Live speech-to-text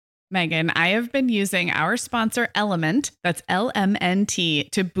Megan, I have been using our sponsor Element, that's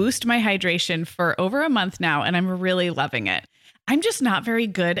LMNT, to boost my hydration for over a month now, and I'm really loving it. I'm just not very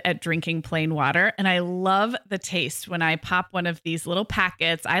good at drinking plain water, and I love the taste when I pop one of these little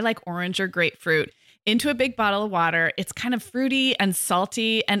packets. I like orange or grapefruit into a big bottle of water. It's kind of fruity and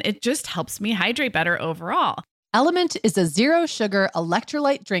salty, and it just helps me hydrate better overall. Element is a zero-sugar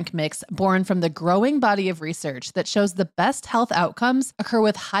electrolyte drink mix born from the growing body of research that shows the best health outcomes occur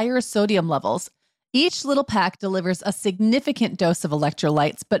with higher sodium levels. Each little pack delivers a significant dose of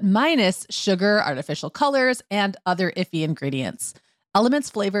electrolytes, but minus sugar, artificial colors, and other iffy ingredients. Element's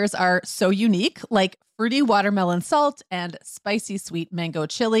flavors are so unique, like fruity watermelon salt and spicy sweet mango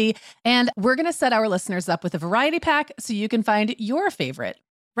chili. And we're going to set our listeners up with a variety pack so you can find your favorite.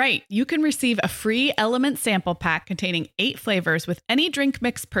 Right. You can receive a free Element sample pack containing 8 flavors with any drink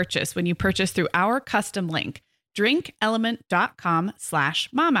mix purchase when you purchase through our custom link,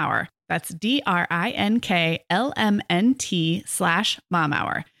 drinkelement.com/momhour. That's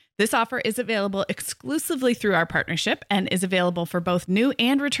DRINKLMNT/momhour. This is available exclusively through our partnership and is available for both new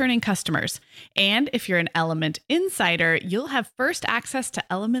and returning customers. And if you're an Element insider, you'll have first access to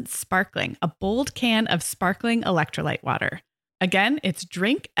Element Sparkling, a bold can of sparkling electrolyte water. Again, it's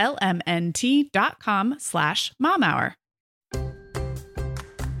drinklmnt.com/momhour.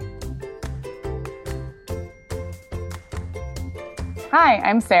 Hi,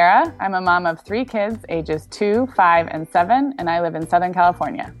 I'm Sarah. I'm a mom of 3 kids, ages 2, 5, and 7, and I live in Southern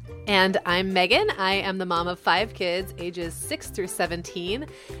California. And I'm Megan. I am the mom of 5 kids, ages 6 through 17,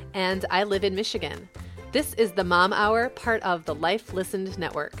 and I live in Michigan. This is the Mom Hour, part of the Life Listened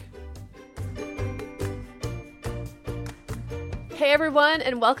Network. Hey everyone,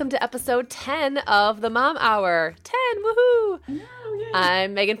 and welcome to episode 10 of the Mom Hour. 10, woohoo!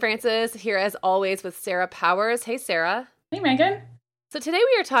 I'm Megan Francis, here as always with Sarah Powers. Hey Sarah. Hey Megan. So today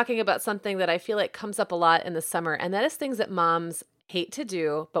we are talking about something that I feel like comes up a lot in the summer, and that is things that moms hate to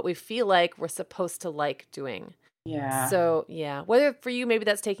do, but we feel like we're supposed to like doing. Yeah. So yeah, whether for you, maybe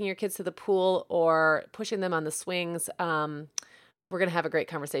that's taking your kids to the pool or pushing them on the swings. We're going to have a great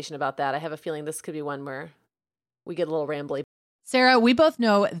conversation about that. I have a feeling this could be one where we get a little rambly. Sarah, we both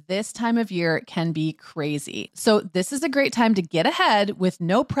know this time of year can be crazy. So this is a great time to get ahead with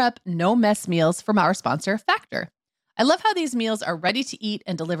no prep, no mess meals from our sponsor, Factor. I love how these meals are ready to eat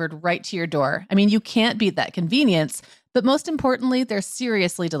and delivered right to your door. I mean, you can't beat that convenience, but most importantly, they're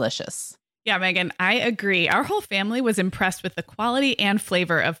seriously delicious. Yeah, Megan, I agree. Our whole family was impressed with the quality and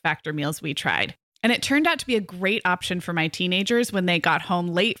flavor of Factor meals we tried. And it turned out to be a great option for my teenagers when they got home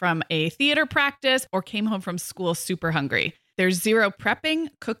late from a theater practice or came home from school super hungry. There's zero prepping,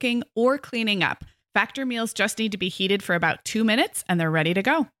 cooking, or cleaning up. Factor meals just need to be heated for about 2 minutes and they're ready to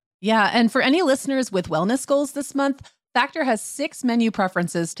go. Yeah, and for any listeners with wellness goals this month, Factor has 6 menu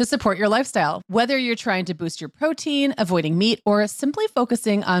preferences to support your lifestyle. Whether you're trying to boost your protein, avoiding meat, or simply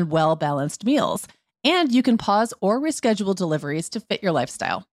focusing on well-balanced meals. And you can pause or reschedule deliveries to fit your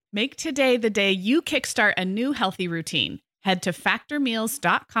lifestyle. Make today the day you kickstart a new healthy routine. Head to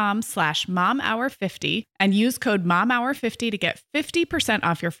factormeals.com/momhour50 and use code momhour50 to get 50%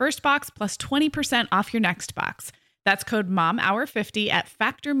 off your first box plus 20% off your next box. That's code momhour50 at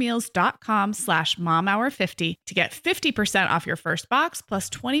factormeals.com/momhour50 to get 50% off your first box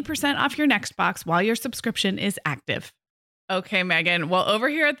plus 20% off your next box while your subscription is active. Okay, Megan. Well, over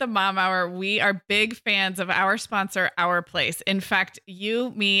here at the Mom Hour, we are big fans of our sponsor, Our Place. In fact,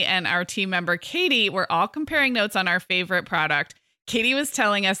 you, me, and our team member, Katie, were all comparing notes on our favorite product. Katie was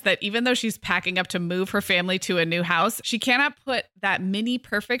telling us that even though she's packing up to move her family to a new house, she cannot put that mini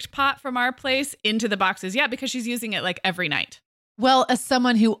perfect pot from Our Place into the boxes yet because she's using it like every night. Well, as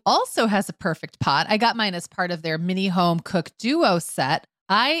someone who also has a perfect pot, I got mine as part of their mini home cook duo set.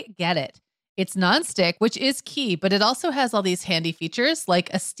 I get it. It's nonstick, which is key, but it also has all these handy features like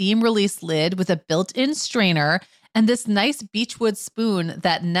a steam release lid with a built-in strainer and this nice beechwood spoon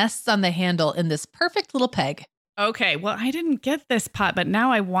that nests on the handle in this perfect little peg. Okay, well, I didn't get this pot, but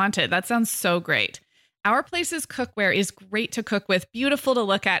now I want it. That sounds so great. Our Place's cookware is great to cook with, beautiful to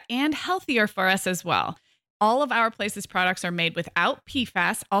look at, and healthier for us as well. All of Our Place's products are made without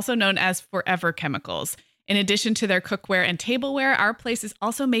PFAS, also known as forever chemicals. In addition to their cookware and tableware, Our Place is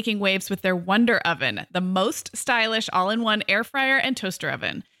also making waves with their Wonder Oven, the most stylish all-in-one air fryer and toaster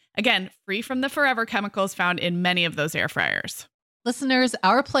oven. Again, free from the forever chemicals found in many of those air fryers. Listeners,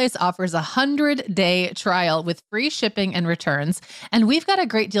 Our Place offers a 100-day trial with free shipping and returns, and we've got a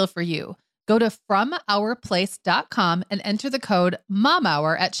great deal for you. Go to FromOurPlace.com and enter the code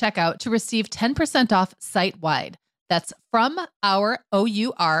MOMHOUR at checkout to receive 10% off site-wide. That's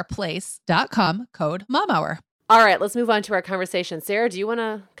FromOurPlace.com, code MOMHOUR. All right, let's move on to our conversation. Sarah, do you want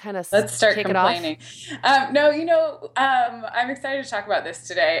to kind of Let's start kick complaining. it off? No, I'm excited to talk about this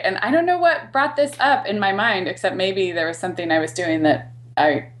today. And I don't know what brought this up in my mind, except maybe there was something I was doing that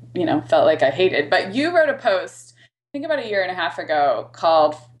I, felt like I hated. But you wrote a post, I think about a year and a half ago,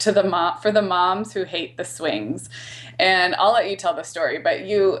 called for the moms who hate the swings. And I'll let you tell the story, but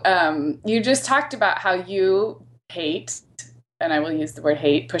you just talked about how you hate, and I will use the word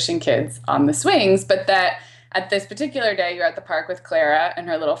hate, pushing kids on the swings, but that at this particular day, you're at the park with Clara and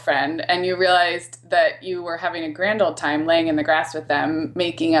her little friend, and you realized that you were having a grand old time laying in the grass with them,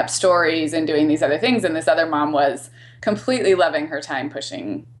 making up stories and doing these other things. And this other mom was completely loving her time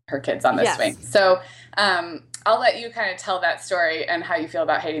pushing her kids on the swing. So I'll let you kind of tell that story and how you feel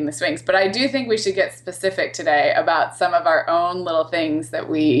about hating the swings. But I do think we should get specific today about some of our own little things that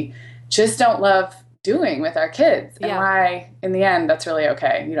we just don't love doing with our kids, and why in the end that's really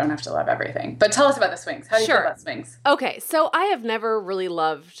okay. You don't have to love everything. But tell us about the swings. How do you feel about swings? Okay, so I have never really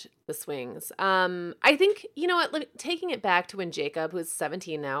loved the swings. I think, you know what, taking it back to when Jacob, who's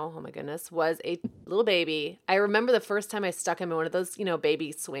 17 now, oh my goodness, was a little baby. I remember the first time I stuck him in one of those,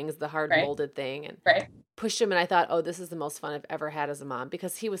 baby swings, the hard molded thing, and pushed him, and I thought, oh, this is the most fun I've ever had as a mom,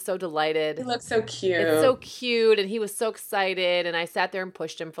 because he was so delighted. He looked so cute. It's so cute, and he was so excited, and I sat there and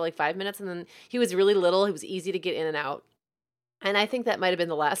pushed him for like 5 minutes, and then he was really little. He was easy to get in and out. And I think that might have been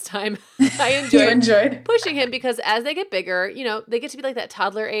the last time I enjoyed pushing him, because as they get bigger, they get to be like that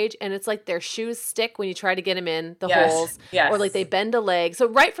toddler age, and it's like their shoes stick when you try to get them in the holes, or like they bend a leg. So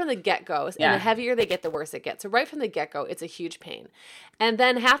right from the get-go, and the heavier they get, the worse it gets. So right from the get-go, it's a huge pain. And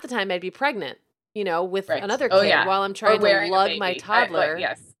then half the time I'd be pregnant, with another kid while I'm trying to lug my toddler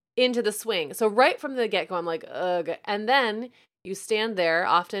into the swing. So right from the get-go, I'm like, ugh. And then you stand there,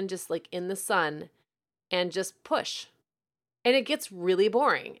 often just like in the sun, and just push. And it gets really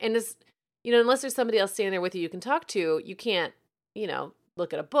boring. And it's, unless there's somebody else standing there with you can talk to, you can't,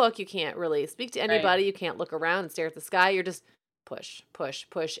 look at a book. You can't really speak to anybody. You can't look around and stare at the sky. You're just push, push,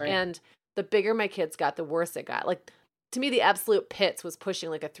 push. Right. And the bigger my kids got, the worse it got. Like, to me, the absolute pits was pushing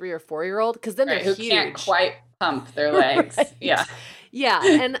like a 3 or 4 year old, because then they're huge. Who can't quite pump their legs. Yeah. Yeah.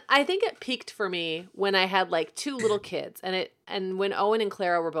 And I think it peaked for me when I had like 2 little kids, and when Owen and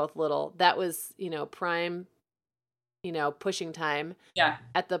Clara were both little, that was, prime, pushing time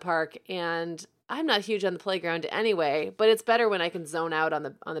at the park. And I'm not huge on the playground anyway, but it's better when I can zone out on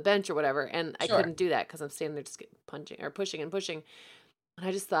the bench or whatever. And I couldn't do that because I'm standing there just pushing and pushing. And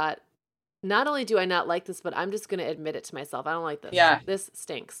I just thought, not only do I not like this, but I'm just going to admit it to myself. I don't like this. Yeah. This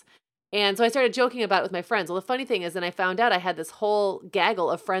stinks. And so I started joking about it with my friends. Well, the funny thing is, then I found out I had this whole gaggle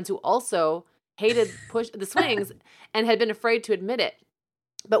of friends who also hated the swings and had been afraid to admit it.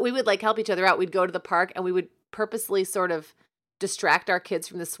 But we would like help each other out. We'd go to the park and we would purposely sort of distract our kids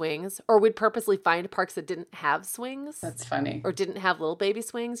from the swings, or we'd purposely find parks that didn't have swings. That's funny. Or didn't have little baby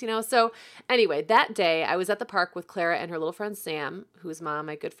swings, So anyway, that day I was at the park with Clara and her little friend Sam, whose mom,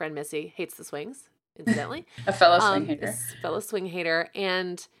 my good friend Missy, hates the swings, incidentally. A fellow swing hater. Fellow swing hater.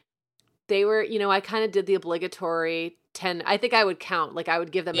 And they were, I kind of did the obligatory 10, I think I would count, like I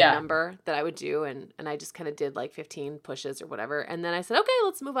would give them a number that I would do. And I just kind of did like 15 pushes or whatever. And then I said, okay,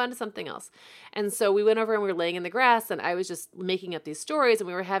 let's move on to something else. And so we went over and we were laying in the grass, and I was just making up these stories, and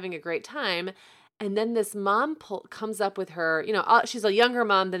we were having a great time. And then this mom comes up with her, she's a younger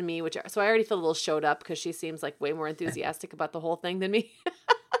mom than me, so I already feel a little showed up because she seems like way more enthusiastic about the whole thing than me.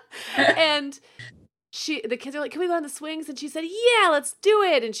 And the kids are like, can we go on the swings? And she said, yeah, let's do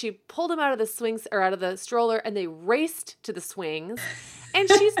it. And she pulled them out of the swings, or out of the stroller, and they raced to the swings. And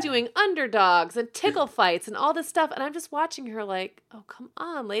she's doing underdogs and tickle fights and all this stuff. And I'm just watching her like, oh, come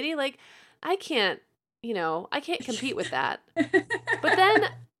on, lady. Like, I can't compete with that. But then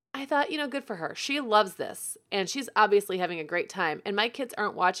I thought, good for her. She loves this, and she's obviously having a great time. And my kids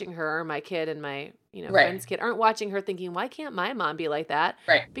aren't watching her, or my kid and my, friend's kid aren't watching her thinking, why can't my mom be like that?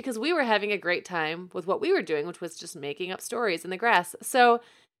 Right. Because we were having a great time with what we were doing, which was just making up stories in the grass. So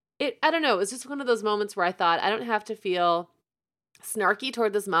I don't know, it was just one of those moments where I thought, I don't have to feel snarky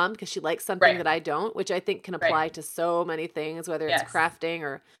toward this mom because she likes something that I don't, which I think can apply to so many things, whether it's crafting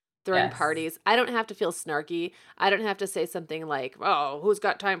or throwing parties. I don't have to feel snarky. I don't have to say something like, oh, who's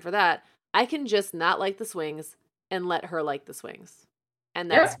got time for that? I can just not like the swings and let her like the swings. And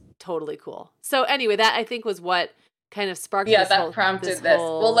that's totally cool. So anyway, that I think was what kind of sparked prompted this.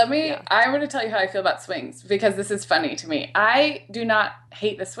 Well, I want to tell you how I feel about swings, because this is funny to me. I do not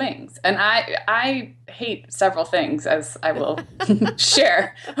hate the swings, and I hate several things, as I will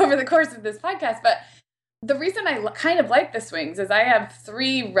share over the course of this podcast. But the reason I kind of like the swings is I have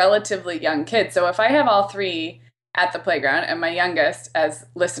 3 relatively young kids. So if I have all 3 at the playground. And my youngest, as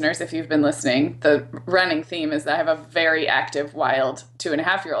listeners, if you've been listening, the running theme is that I have a very active, wild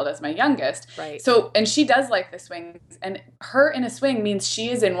 2.5-year-old as my youngest. Right. So, and she does like the swings, and her in a swing means she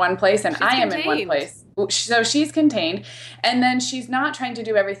is in one place and I am in one place. So she's contained. And then she's not trying to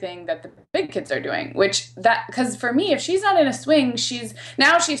do everything that the big kids are doing, because for me, if she's not in a swing, she's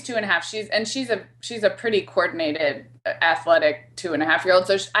 2.5. She's a pretty coordinated, athletic 2.5-year-old.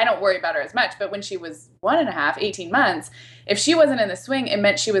 So I don't worry about her as much. But when she was 1.5, 18 months, if she wasn't in the swing, it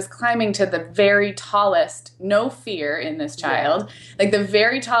meant she was climbing to the very tallest, no fear in this child, like the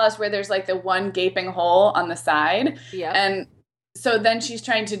very tallest where there's like the one gaping hole on the side. Yeah. And so then she's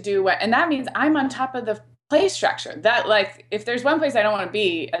trying to do and that means I'm on top of the play structure. That, like, if there's one place I don't want to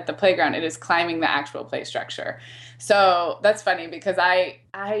be at the playground, it is climbing the actual play structure. So that's funny because I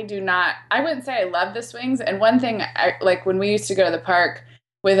wouldn't say I love the swings. And one thing, like when we used to go to the park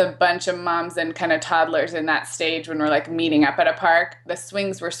with a bunch of moms and kind of toddlers in that stage when we're like meeting up at a park, the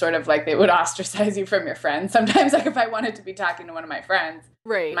swings were sort of like, they would ostracize you from your friends. Sometimes, like if I wanted to be talking to one of my friends,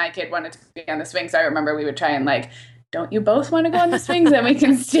 right, my kid wanted to be on the swing. So I remember we would try and like, don't you both want to go on the swings? Then we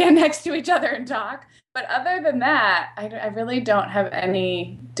can stand next to each other and talk. But other than that, I really don't have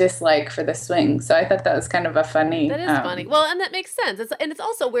any dislike for the swing. So I thought that was kind of a funny. That is funny. Well, and that makes sense. It's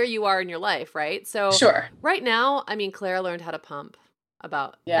also where you are in your life, right? So sure. Right now, I mean, Claire learned how to pump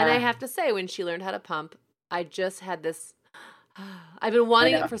and I have to say, when she learned how to pump, I just had this, I've been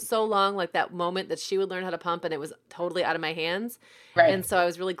wanting it for so long, like that moment that she would learn how to pump and it was totally out of my hands. Right. And so I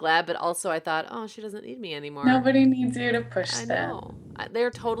was really glad, but also I thought, oh, she doesn't need me anymore. Nobody needs you to push them. I know. They're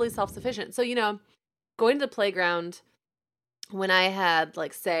totally self-sufficient. So, going to the playground when I had,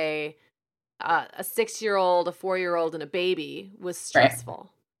 like, say, a 6-year-old, a 4-year-old, and a baby was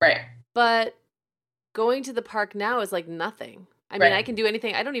stressful. Right. But going to the park now is like nothing. I mean, I can do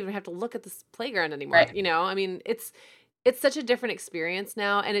anything. I don't even have to look at this playground anymore. Right. I mean, it's such a different experience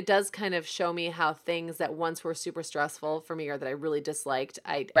now. And it does kind of show me how things that once were super stressful for me or that I really disliked,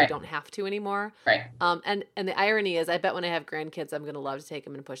 I don't have to anymore. Right. And the irony is, I bet when I have grandkids, I'm going to love to take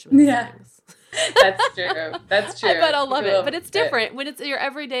them and push them in the swings. That's true. That's true. I bet I'll love it. But it's different. When it's your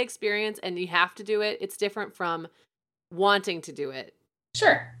everyday experience and you have to do it, it's different from wanting to do it.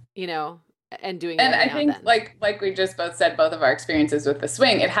 Sure. And doing it. And I think, like we just both said, both of our experiences with the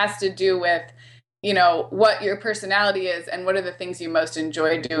swing, it has to do with, what your personality is and what are the things you most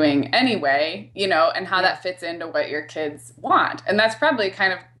enjoy doing anyway, and how that fits into what your kids want. And that's probably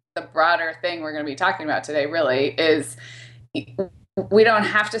kind of the broader thing we're going to be talking about today, really, is we don't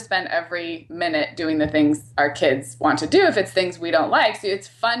have to spend every minute doing the things our kids want to do if it's things we don't like. So it's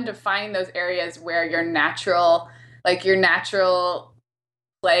fun to find those areas where your natural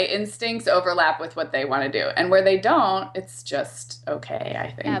play instincts overlap with what they want to do. And where they don't, it's just okay, I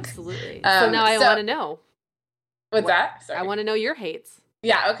think. Absolutely. So now I want to know. What's that? Sorry. I want to know your hates.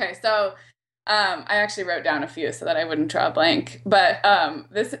 Yeah, okay. So I actually wrote down a few so that I wouldn't draw a blank. But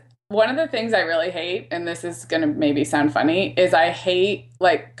one of the things I really hate, and this is going to maybe sound funny, is I hate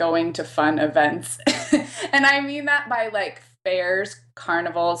like going to fun events. And I mean that by like fairs,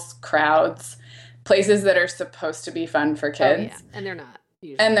 carnivals, crowds, places that are supposed to be fun for kids. Oh, yeah. And they're not.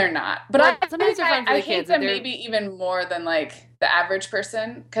 Usually. And they're not. But sometimes they're fun for the kids. I hate them maybe even more than like the average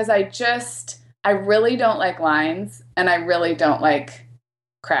person, because I really don't like lines and I really don't like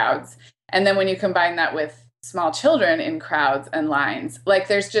crowds. And then when you combine that with small children in crowds and lines, like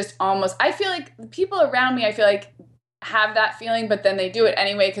there's just I feel like the people around me, have that feeling, but then they do it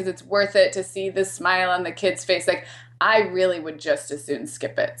anyway because it's worth it to see the smile on the kid's face. Like, I really would just as soon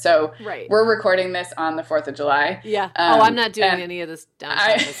skip it. So we're recording this on the 4th of July. Yeah. I'm not doing any of this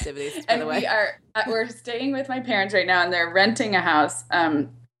downtown festivities, by the way. We're staying with my parents right now, and they're renting a house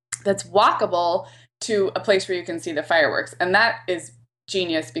that's walkable to a place where you can see the fireworks. And that is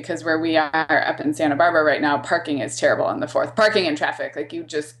genius because where we are up in Santa Barbara right now, parking is terrible on the 4th. Parking and traffic, like you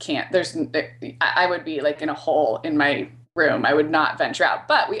just can't. I would be like in a hole in my room. I would not venture out.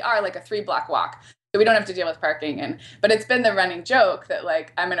 But we are like a 3-block walk. So we don't have to deal with parking. But it's been the running joke that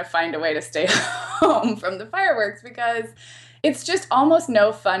like I'm going to find a way to stay home from the fireworks because it's just almost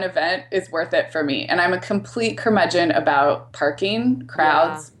no fun event is worth it for me. And I'm a complete curmudgeon about parking,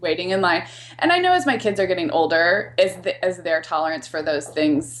 crowds, waiting in line. And I know as my kids are getting older, as their tolerance for those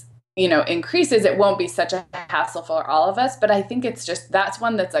things, increases, it won't be such a hassle for all of us. But I think it's just, that's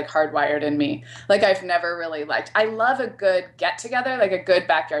one that's like hardwired in me. Like I've never really liked, I love a good get together, like a good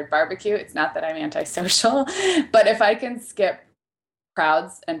backyard barbecue. It's not that I'm antisocial, but if I can skip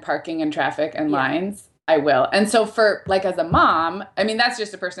crowds and parking and traffic and lines, I will. And so for like, as a mom, I mean, that's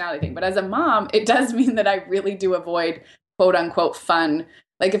just a personality thing, but as a mom, it does mean that I really do avoid quote unquote fun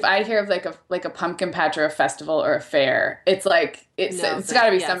Like if I hear of like a pumpkin patch or a festival or a fair, it's like it's got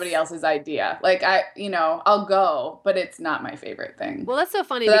to be somebody else's idea. Like I'll go, but it's not my favorite thing. Well, that's so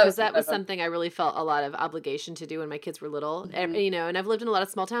funny because that was something I really felt a lot of obligation to do when my kids were little. And, and I've lived in a lot of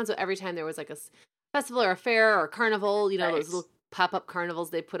small towns, so every time there was like a festival or a fair or a carnival, those little pop-up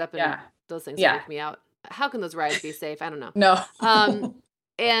carnivals they put up in those things freak me out. How can those rides be safe? I don't know. No.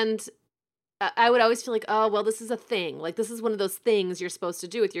 And I would always feel like, oh, well, this is a thing. Like, this is one of those things you're supposed to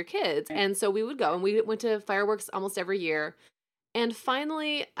do with your kids. Right. And so we would go, and we went to fireworks almost every year. And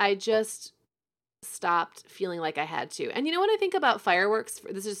finally, I just stopped feeling like I had to. And when I think about fireworks,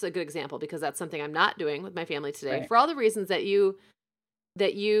 this is just a good example because that's something I'm not doing with my family today for all the reasons that you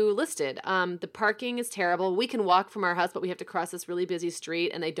listed. The parking is terrible. We can walk from our house, but we have to cross this really busy street,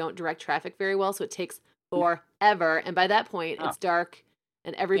 and they don't direct traffic very well, so it takes forever. And by that point, it's dark.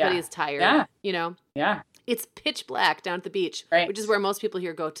 And everybody is tired, Yeah. It's pitch black down at the beach, which is where most people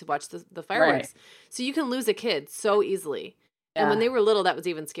here go to watch the fireworks. Right. So you can lose a kid so easily. Yeah. And when they were little, that was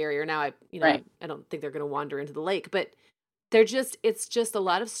even scarier. Now I don't think they're going to wander into the lake, but it's just a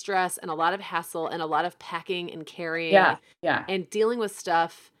lot of stress and a lot of hassle and a lot of packing and carrying and dealing with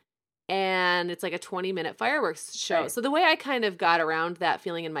stuff. And it's like a 20-minute fireworks show. Right. So the way I kind of got around that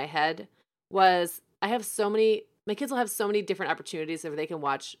feeling in my head was my kids will have so many different opportunities if they can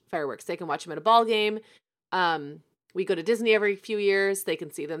watch fireworks. They can watch them at a ball game. We go to Disney every few years. They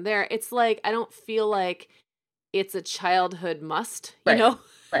can see them there. It's like, I don't feel like it's a childhood must, you know?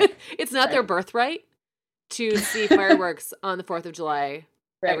 Right. It's not their birthright to see fireworks on the 4th of July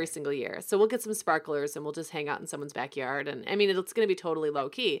every single year. So we'll get some sparklers and we'll just hang out in someone's backyard. And I mean, it's going to be totally low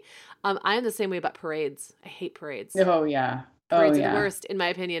key. I am the same way about parades. I hate parades. Oh, yeah. Parades are the worst, in my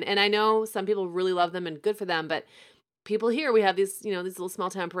opinion. And I know some people really love them and good for them, but people here, we have these, these little small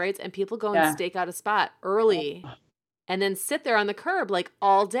town parades, and people go and stake out a spot early and then sit there on the curb like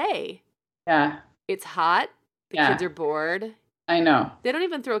all day. Yeah. It's hot. The kids are bored. I know. They don't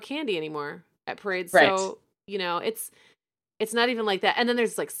even throw candy anymore at parades. Right. So, it's not even like that. And then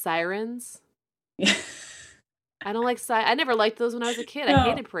there's like sirens. Yeah. I don't like I never liked those when I was a kid. I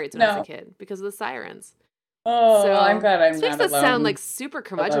hated parades when I was a kid because of the sirens. Oh, so, I'm glad I'm not alone. It makes us sound like super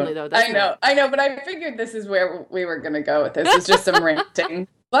curmudgeonly, though. I know, but I figured this is where we were going to go with this. It's just some ranting.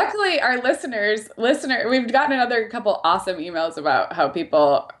 Luckily, our we've gotten another couple awesome emails about how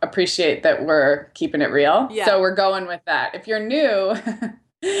people appreciate that we're keeping it real. Yeah. So we're going with that. If you're new,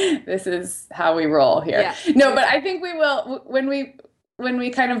 this is how we roll here. Yeah. No, but I think we will, when we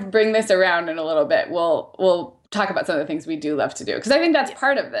kind of bring this around in a little bit, we'll talk about some of the things we do love to do. Because I think that's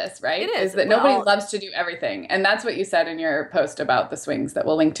part of this, right? It is. That nobody loves to do everything. And that's what you said in your post about the swings that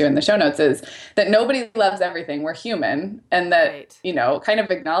we'll link to in the show notes, is that nobody loves everything. We're human. And that, kind of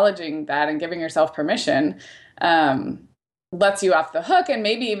acknowledging that and giving yourself permission lets you off the hook, and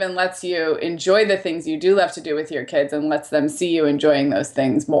maybe even lets you enjoy the things you do love to do with your kids, and lets them see you enjoying those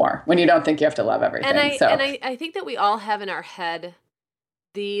things more when you don't think you have to love everything. And I think that we all have in our head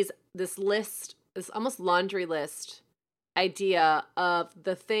this list, this almost laundry list idea of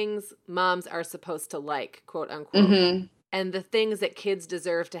the things moms are supposed to like, quote unquote, and the things that kids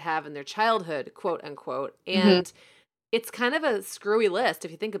deserve to have in their childhood, quote unquote. And it's kind of a screwy list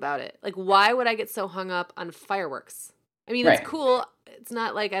if you think about it. Like, why would I get so hung up on fireworks? I mean, it's cool. It's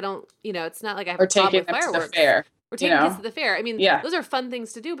not like I don't, it's not like I have a problem with fireworks. To the fair. We're taking kids to the fair. I mean, those are fun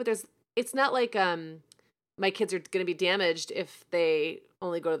things to do, but it's not like my kids are going to be damaged if they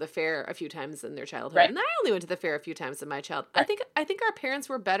only go to the fair a few times in their childhood. Right. And I only went to the fair a few times in my childhood. Right. I think our parents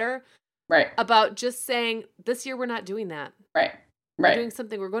were better about just saying, this year we're not doing that. Right. We're doing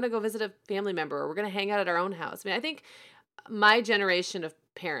something. We're going to go visit a family member, or we're going to hang out at our own house. I mean, I think my generation of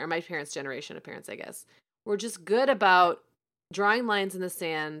my parents' generation of parents, I guess, were just good about drawing lines in the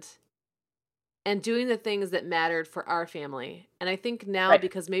sand and doing the things that mattered for our family. And I think now,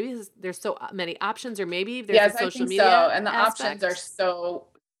 because maybe there's so many options, or maybe there's a social media so. And the options are so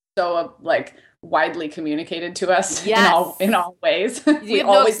like widely communicated to us in all ways. You have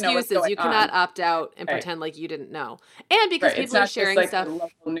no excuses. You cannot opt out and pretend like you didn't know. And because people are sharing stuff. The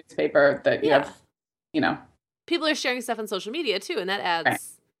local newspaper that you have, People are sharing stuff on social media too, and that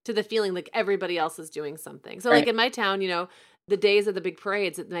adds to the feeling like everybody else is doing something. So like in my town, the days of the big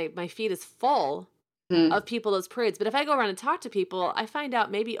parades, my feed is full of people at those parades. But if I go around and talk to people, I find out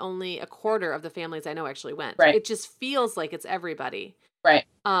maybe only a quarter of the families I know actually went. Right. It just feels like it's everybody. Right.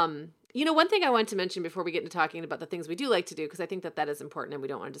 One thing I wanted to mention before we get into talking about the things we do like to do, because I think that is important and we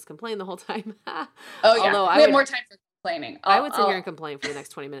don't want to just complain the whole time. Although we have more time for complaining. I would sit here and complain for the next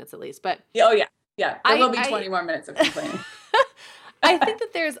 20 minutes at least. But there will be 20 more minutes of complaining. I think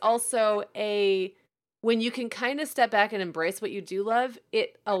that there's also a when you can kind of step back and embrace what you do love,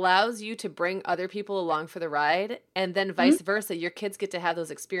 it allows you to bring other people along for the ride, and then vice versa. Your kids get to have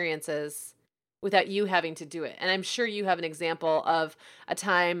those experiences without you having to do it. And I'm sure you have an example of a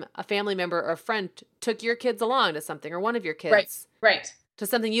time a family member or a friend took your kids along to something, or one of your kids right. to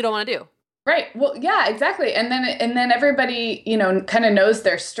something you don't want to do. Right. Well, yeah, exactly. And then everybody, kind of knows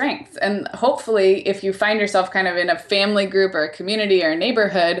their strengths. And hopefully if you find yourself kind of in a family group or a community or a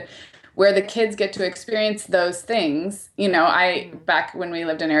neighborhood where the kids get to experience those things, back when we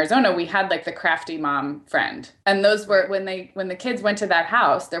lived in Arizona, we had like the crafty mom friend. And those were when the kids went to that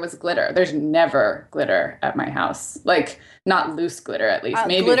house, there was glitter. There's never glitter at my house. Like not loose glitter, at least.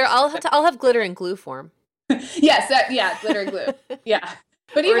 Maybe glitter. I'll have glitter in glue form. Yes. Glitter glue. Yeah.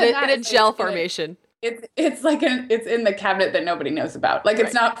 But even in a gel formation. It's like it's in the cabinet that nobody knows about. Like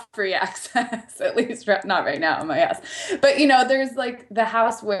it's not free access, at least not right now in my house. But there's like the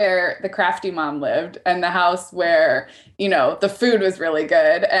house where the crafty mom lived, and the house where the food was really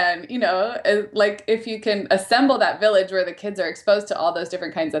good, and like if you can assemble that village where the kids are exposed to all those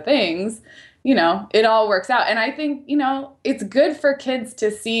different kinds of things, it all works out. And I think, it's good for kids to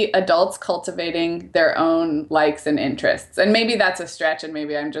see adults cultivating their own likes and interests. And maybe that's a stretch, and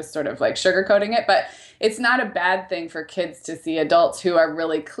maybe I'm just sort of like sugarcoating it, but it's not a bad thing for kids to see adults who are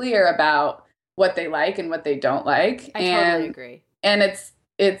really clear about what they like and what they don't like. I totally agree. And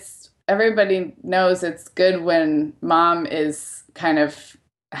it's everybody knows it's good when mom is kind of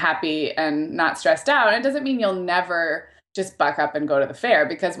happy and not stressed out. It doesn't mean you'll never just buck up and go to the fair,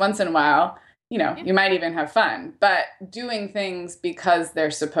 because once in a while, you might even have fun, but doing things because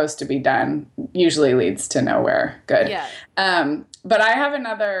they're supposed to be done usually leads to nowhere good. Yeah. But I have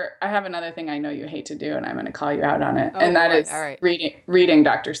another thing I know you hate to do, and I'm going to call you out on it. And that is reading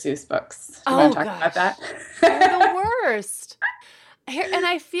Dr. Seuss books. Do you want to talk about that? They're the worst. And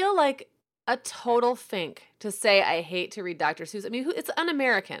I feel like a total fink to say I hate to read Dr. Seuss. I mean, it's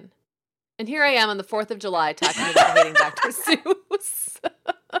un-American. And here I am on the 4th of July talking about hating Dr. Seuss.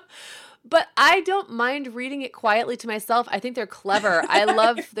 But I don't mind reading it quietly to myself. I think they're clever. I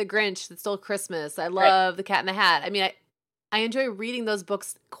love The Grinch That Stole Christmas. I love The Cat in the Hat. I mean, I enjoy reading those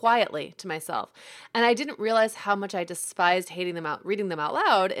books quietly to myself. And I didn't realize how much I despised reading them out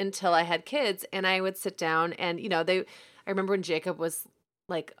loud until I had kids. And I would sit down and, I remember when Jacob was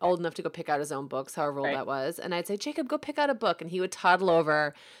like old enough to go pick out his own books, however old that was. And I'd say, Jacob, go pick out a book. And he would toddle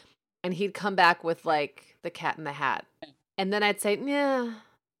over and he'd come back with like The Cat in the Hat. And then I'd say, yeah.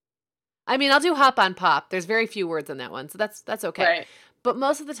 I mean, I'll do Hop on Pop. There's very few words in that one, so that's okay. Right. But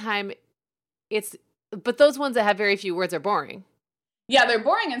most of the time, but those ones that have very few words are boring. Yeah, they're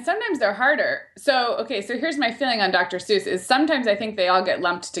boring, and sometimes they're harder. So here's my feeling on Dr. Seuss is sometimes I think they all get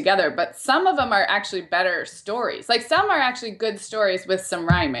lumped together, but some of them are actually better stories. Like some are actually good stories with some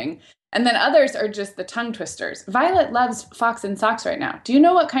rhyming, and then others are just the tongue twisters. Violet loves Fox and Socks right now. Do you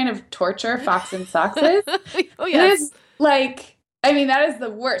know what kind of torture Fox and Socks is? Oh, yes. It is like... I mean, that is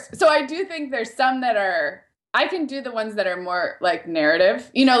the worst. So I do think there's some that I can do the ones that are more like narrative,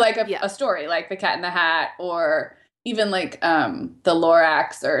 like a story, like The Cat in the Hat, or even like the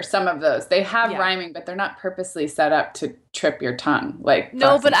Lorax, or some of those. They have rhyming, but they're not purposely set up to trip your tongue. Like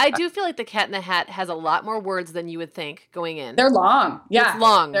no, but I do feel like The Cat in the Hat has a lot more words than you would think going in. They're long. Yeah. It's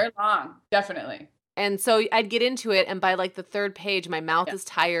long. They're long. Definitely. And so I'd get into it, and by like the third page, my mouth is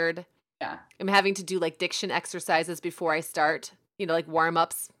tired. Yeah. I'm having to do like diction exercises before I start. Like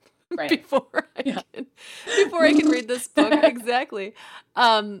warm-ups before I can read this book. Exactly.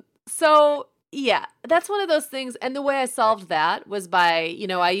 So yeah, that's one of those things. And the way I solved that was by,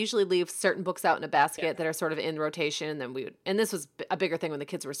 I usually leave certain books out in a basket that are sort of in rotation. And and this was a bigger thing when the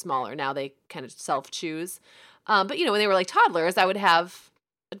kids were smaller. Now they kind of self-choose. But when they were like toddlers, I would have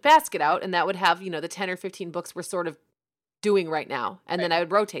a basket out, and that would have, the 10 or 15 books we're sort of doing right now. And then I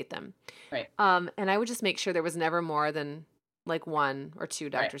would rotate them. Right. And I would just make sure there was never more than like 1 or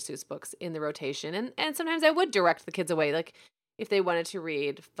 2 Dr. Seuss books in the rotation. And sometimes I would direct the kids away, like if they wanted to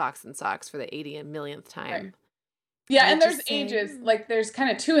read Fox and Socks for the 80 millionth time. Right. Yeah, and there's ages, like there's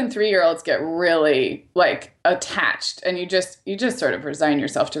kind of 2 and 3 year olds get really like attached, and you just sort of resign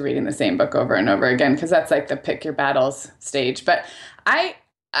yourself to reading the same book over and over again, because that's like the pick your battles stage. But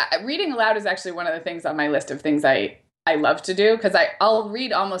reading aloud is actually one of the things on my list of things I love to do, because I'll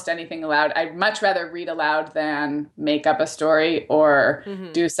read almost anything aloud. I'd much rather read aloud than make up a story or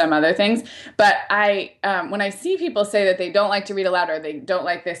do some other things. But when I see people say that they don't like to read aloud or they don't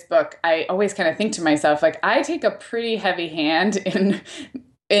like this book, I always kind of think to myself, like, I take a pretty heavy hand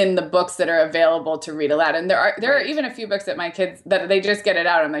in the books that are available to read aloud. And there are even a few books that my kids, that they just get it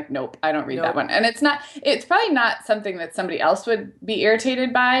out. I'm like, nope, I don't read that one. And it's probably not something that somebody else would be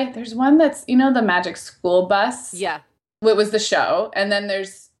irritated by. There's one that's, the Magic School Bus. Yeah. It was the show. And then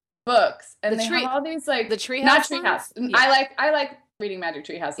there's books, and they have all these like, the Treehouse. Not Treehouse. Yeah. I like reading Magic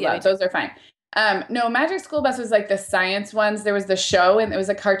Treehouse a lot. Those are fine. No, Magic School Bus was like the science ones. There was the show, and it was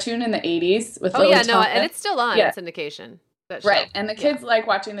a cartoon in the 80s with Lily Tomlin. And it's still on syndication. Right. And the kids like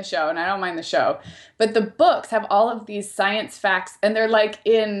watching the show, and I don't mind the show. But the books have all of these science facts, and they're like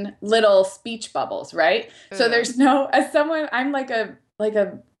in little speech bubbles, right? So there's as someone, I'm like a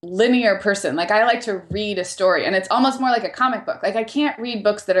linear person. Like, I like to read a story, and it's almost more like a comic book. Like, I can't read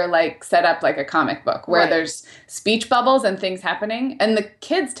books that are like set up like a comic book where there's speech bubbles and things happening. And the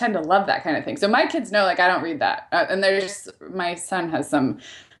kids tend to love that kind of thing. So my kids know, like, I don't read that. And my son has some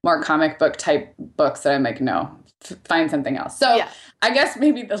more comic book type books that I'm like, no, find something else. So I guess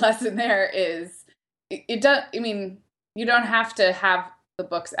maybe the lesson there is you don't have to have the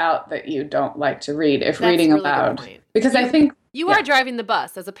books out that you don't like to read if reading aloud. Because I think you are driving the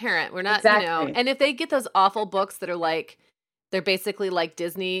bus as a parent. We're not, and if they get those awful books that are like, they're basically like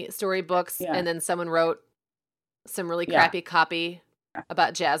Disney storybooks, and then someone wrote some really crappy copy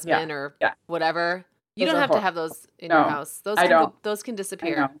about Jasmine or whatever. You don't have to have those in your house. Those can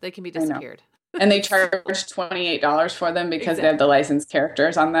disappear. They can be disappeared. And they charge $28 for them because they have the licensed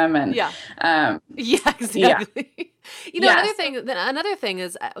characters on them. And exactly. Another thing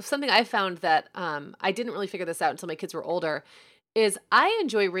is something I found that I didn't really figure this out until my kids were older. Is I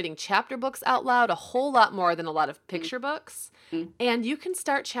enjoy reading chapter books out loud a whole lot more than a lot of picture books. And you can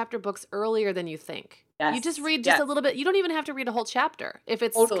start chapter books earlier than you think. Yes. You just read a little bit. You don't even have to read a whole chapter if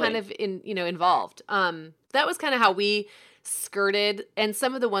it's kind of involved. That was kind of how we skirted, and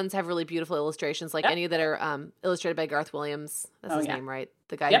some of the ones have really beautiful illustrations, like any that are illustrated by Garth Williams. That's his name, right?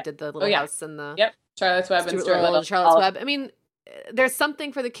 The guy who did the little house and the Charlotte's Web and Stuart Little. Charlotte's Web. I mean, there's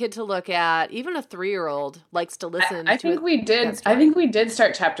something for the kid to look at. Even a 3-year-old likes to listen. I think we did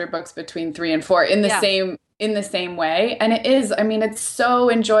start chapter books between 3 and 4 in the same way, and it is. I mean, it's so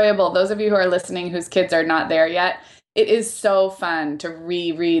enjoyable. Those of you who are listening whose kids are not there yet. It is so fun to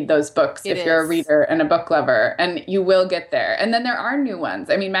reread those books if you're a reader and a book lover, and you will get there. And then there are new ones.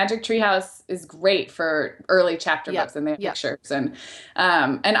 I mean, Magic Treehouse is great for early chapter books, and they have pictures. And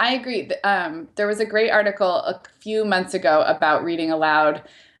I agree. There was a great article a few months ago about reading aloud,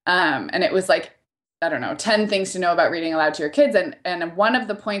 and it was like, I don't know, 10 things to know about reading aloud to your kids. And one of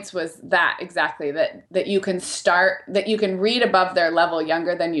the points was that exactly, that you can read above their level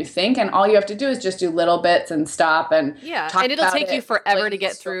younger than you think. And all you have to do is just do little bits and stop and talk and it'll take you forever to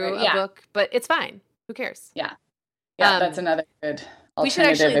get through a book, but it's fine. Who cares? Yeah. That's another good alternative. We should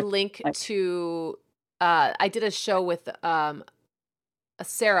actually link to, I did a show with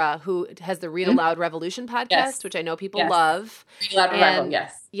Sarah, who has the Read Aloud Revolution podcast, which I know people love. Read Aloud Revolution,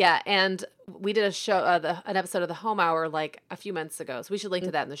 yes. Yeah, and we did a show, an episode of the Home Hour like a few months ago, so we should link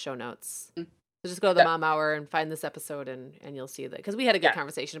to that in the show notes. So just go to the Mom Hour and find this episode, and you'll see that, because we had a good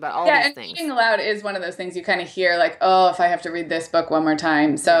conversation about all these things. Reading aloud is one of those things you kind of hear, like, oh, if I have to read this book one more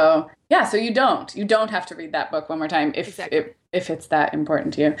time. So so you don't have to read that book one more time if it's that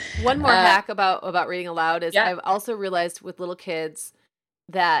important to you. One more hack about reading aloud is I've also realized with little kids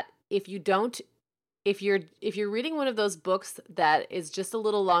that if you're reading one of those books that is just a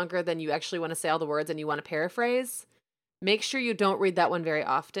little longer than you actually want to say all the words and you want to paraphrase, make sure you don't read that one very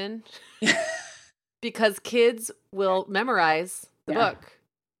often. Because kids will memorize the book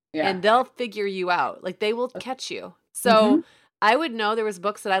and they'll figure you out. Like, they will catch you. So I would know there was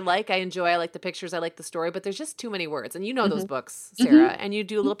books that I like. I like the pictures. I like the story, but there's just too many words. And you know those books, Sarah, and you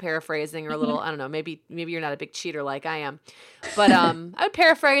do a little paraphrasing or a little, I don't know, maybe you're not a big cheater like I am, but I would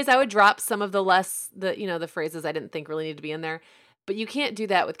paraphrase. I would drop some of the phrases I didn't think really needed to be in there. But you can't do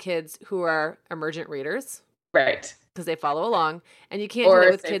that with kids who are emergent readers. Right. Because they follow along. And you can't do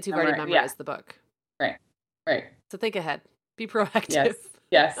that with kids who've already memorized the book. Right. So think ahead. Be proactive.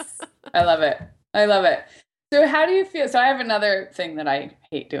 Yes. I love it. So how do you feel? So I have another thing that I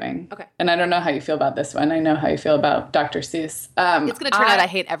hate doing. Okay. And I don't know how you feel about this one. I know how you feel about Dr. Seuss. It's going to turn out I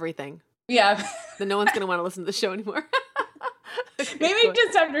hate everything. Yeah. Then no one's going to want to listen to the show anymore. Maybe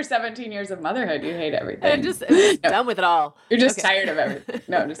just after 17 years of motherhood, you hate everything. I'm just done with it all. You're just tired of everything.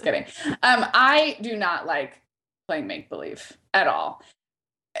 No, I'm just kidding. I do not like playing make-believe at all.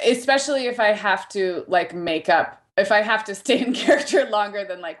 Especially if I have to if I have to stay in character longer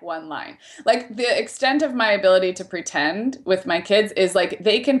than like one line. Like, the extent of my ability to pretend with my kids is like,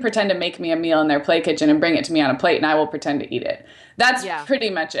 they can pretend to make me a meal in their play kitchen and bring it to me on a plate, and I will pretend to eat it. That's pretty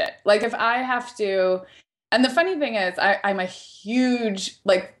much it. Like, if I have to And the funny thing is, I'm a huge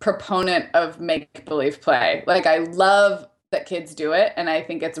like proponent of make-believe play. Like I love that kids do it, and I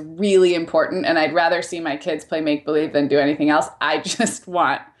think it's really important. And I'd rather see my kids play make-believe than do anything else. I just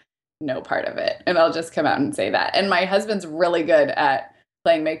want no part of it. And I'll just come out and say that. And my husband's really good at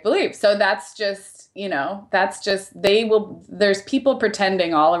playing make-believe. So that's just, there's people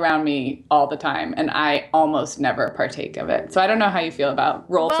pretending all around me all the time. And I almost never partake of it. So I don't know how you feel about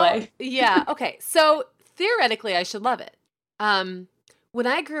role play. Yeah. Okay. So theoretically, I should love it. When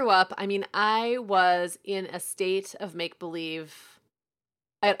I grew up, I mean, I was in a state of make-believe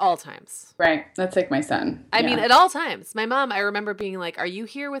at all times. Right. That's like my son. I mean, at all times. My mom, I remember being like, are you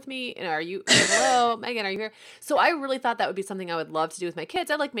here with me? And hello, Megan, are you here? So I really thought that would be something I would love to do with my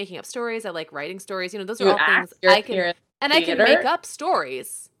kids. I like making up stories. I like writing stories. Those are all things I can, and I can make up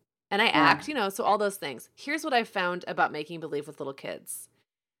stories and I act, so all those things. Here's what I found about making believe with little kids.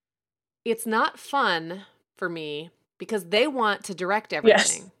 It's not fun for me because they want to direct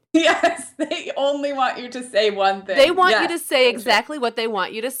everything. Yes, they only want you to say one thing. They want you to say exactly what they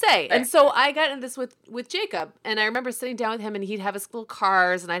want you to say. Right. And so I got into this with Jacob, and I remember sitting down with him, and he'd have his little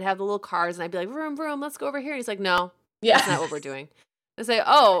cars, and I'd have the little cars, and I'd be like, vroom, vroom, let's go over here. And he's like, no, that's not what we're doing. I say,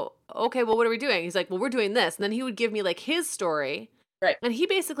 oh, okay, well, what are we doing? He's like, well, we're doing this. And then he would give me like his story. Right. And he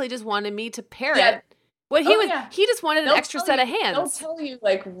basically just wanted me to parrot what he just wanted an extra set of hands. They'll tell you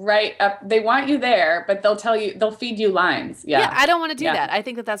like right up, they want you there, but they'll feed you lines. Yeah. I don't want to do that. I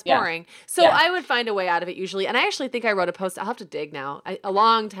think that's boring. So I would find a way out of it usually. And I actually think I wrote a post, I'll have to dig now, a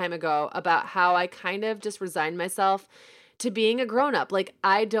long time ago about how I kind of just resigned myself to being a grown-up. Like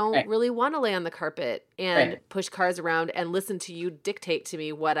I don't really want to lay on the carpet and push cars around and listen to you dictate to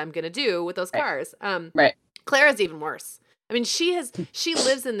me what I'm going to do with those cars. Clara's even worse. I mean, she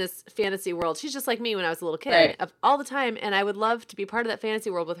lives in this fantasy world. She's just like me when I was a little kid all the time. And I would love to be part of that fantasy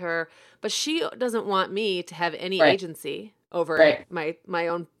world with her. But she doesn't want me to have any agency over my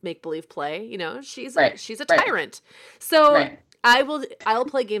own make-believe play. She's a tyrant. So I'll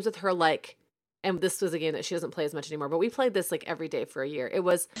play games with her like, and this was a game that she doesn't play as much anymore, but we played this like every day for a year. It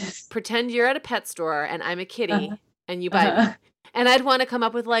was pretend you're at a pet store and I'm a kitty and you buy me. And I'd want to come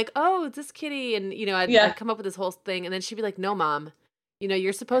up with like, oh, this kitty. And, I'd come up with this whole thing. And then she'd be like, no, Mom,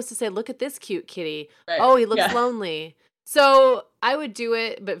 you're supposed to say, look at this cute kitty. Right. Oh, he looks lonely. So I would do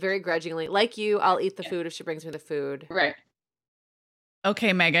it, but very grudgingly. Like you, I'll eat the food if she brings me the food. Right.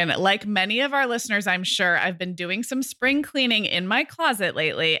 Okay, Megan, like many of our listeners, I'm sure I've been doing some spring cleaning in my closet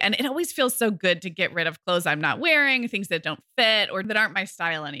lately. And it always feels so good to get rid of clothes I'm not wearing, things that don't fit or that aren't my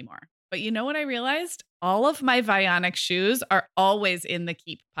style anymore. But you know what I realized? All of my Vionic shoes are always in the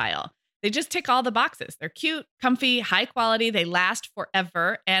keep pile. They just tick all the boxes. They're cute, comfy, high quality. They last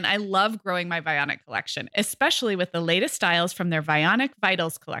forever. And I love growing my Vionic collection, especially with the latest styles from their Vionic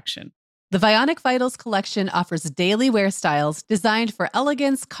Vitals collection. The Vionic Vitals collection offers daily wear styles designed for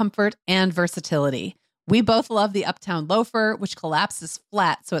elegance, comfort, and versatility. We both love the Uptown loafer, which collapses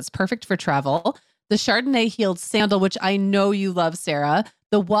flat, so it's perfect for travel. The Chardonnay heeled sandal, which I know you love, Sarah.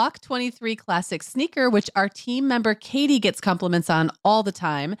 The Walk 23 Classic sneaker, which our team member Katie gets compliments on all the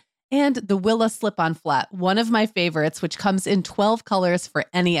time. And the Willa slip-on flat, one of my favorites, which comes in 12 colors for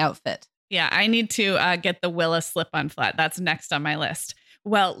any outfit. Yeah, I need to get the Willa slip-on flat. That's next on my list.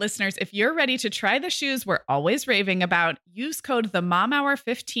 Well, listeners, if you're ready to try the shoes we're always raving about, use code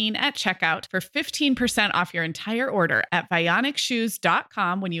TheMomHour15 at checkout for 15% off your entire order at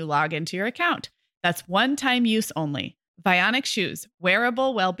VionicShoes.com when you log into your account. That's one-time use only. Vionic Shoes,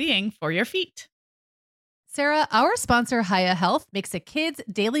 wearable well-being for your feet. Sarah, our sponsor, Hiya Health, makes a kid's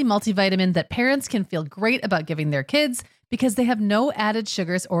daily multivitamin that parents can feel great about giving their kids because they have no added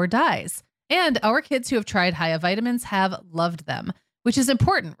sugars or dyes. And our kids who have tried Hiya vitamins have loved them, which is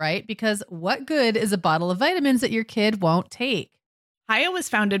important, right? Because what good is a bottle of vitamins that your kid won't take? Hiya was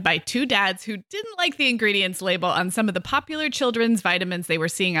founded by two dads who didn't like the ingredients label on some of the popular children's vitamins they were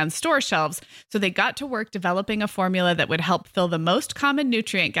seeing on store shelves, so they got to work developing a formula that would help fill the most common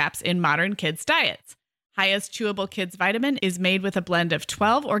nutrient gaps in modern kids' diets. Hiya's Chewable Kids Vitamin is made with a blend of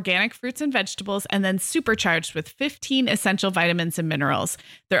 12 organic fruits and vegetables and then supercharged with 15 essential vitamins and minerals.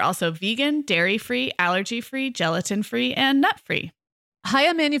 They're also vegan, dairy-free, allergy-free, gelatin-free, and nut-free.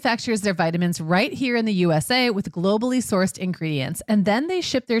 Hiya manufactures their vitamins right here in the USA with globally sourced ingredients, and then they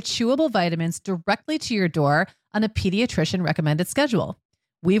ship their chewable vitamins directly to your door on a pediatrician recommended schedule.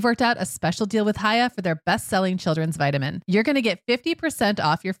 We've worked out a special deal with Hiya for their best-selling children's vitamin. You're going to get 50%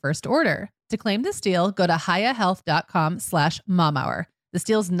 off your first order. To claim this deal, go to hiyahealth.com/momhour. This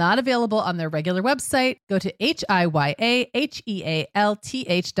deal is not available on their regular website. Go to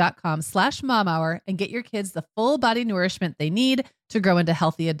hiyahealth.com/momhour and get your kids the full body nourishment they need to grow into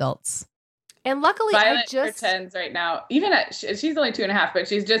healthy adults. And luckily, Violet pretends right now, even she's only 2.5, but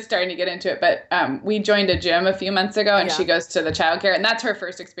she's just starting to get into it. But we joined a gym a few months ago, and she goes to the childcare, and that's her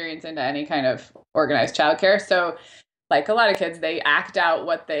first experience into any kind of organized childcare. So like a lot of kids, they act out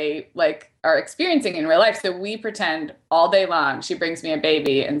what they like are experiencing in real life. So we pretend all day long. She brings me a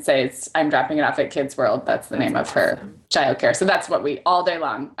baby and says, I'm dropping it off at Kids World. That's the name of her childcare. So that's what we, all day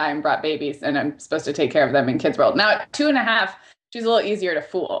long, I'm brought babies and I'm supposed to take care of them in Kids World. Now at 2.5, she's a little easier to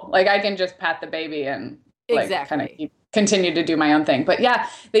fool. Like I can just pat the baby and like kind of continue to do my own thing. But yeah,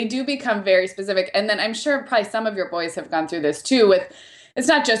 they do become very specific. And then I'm sure probably some of your boys have gone through this too with, it's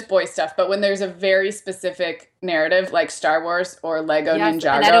not just boy stuff, but when there's a very specific narrative like Star Wars or Lego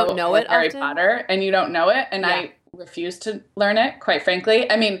Ninjago or Harry Potter and you don't know it, and I refuse to learn it, quite frankly.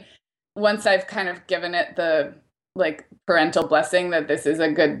 I mean, once I've kind of given it the like parental blessing that this is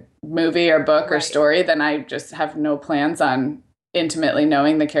a good movie or book or story, then I just have no plans on intimately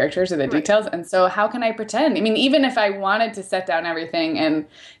knowing the characters or the details. And so how can I pretend? I mean, even if I wanted to set down everything and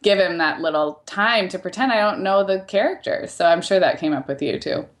give him that little time to pretend, I don't know the characters. So I'm sure that came up with you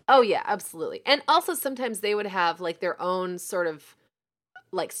too. Oh yeah, absolutely. And also sometimes they would have like their own sort of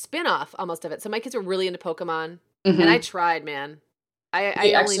like spin-off almost of it. So my kids were really into Pokemon and I tried, man.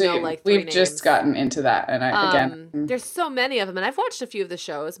 I only know like 3 names. We've just gotten into that, and again, there's so many of them, and I've watched a few of the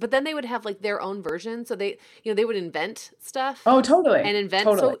shows. But then they would have like their own version, so they would invent stuff. Oh, totally, and invent.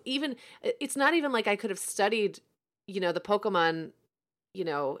 Totally. So even it's not even like I could have studied, the Pokemon,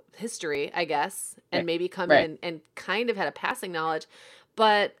 history, I guess, and maybe come in and kind of had a passing knowledge,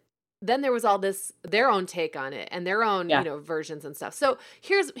 but then there was all this their own take on it and their own versions and stuff. So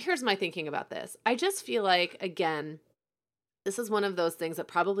here's my thinking about this. I just feel like again. This is one of those things that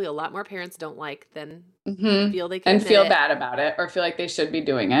probably a lot more parents don't like than feel they can feel bad about it or feel like they should be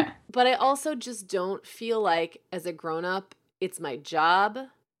doing it. But I also just don't feel like as a grown-up, it's my job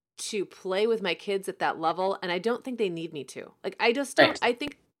to play with my kids at that level. And I don't think they need me to. Like, I just don't. I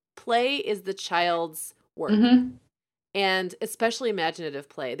think play is the child's work. And especially imaginative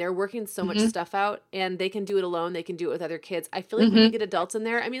play. They're working so much stuff out and they can do it alone. They can do it with other kids. I feel like when you get adults in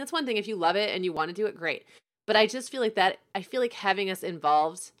there, I mean, it's one thing if you love it and you want to do it, great. But I just feel like having us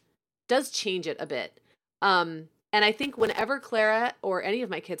involved does change it a bit. And I think whenever Clara or any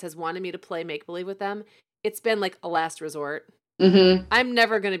of my kids has wanted me to play make-believe with them, it's been like a last resort. I'm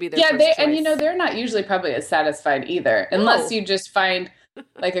never going to be their first choice. And they're not usually probably as satisfied either, unless you just find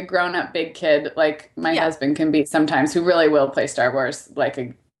like a grown-up big kid like my husband can be sometimes, who really will play Star Wars like a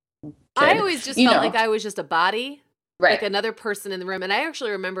kid. I always just felt like I was just a body. Like another person in the room. And I actually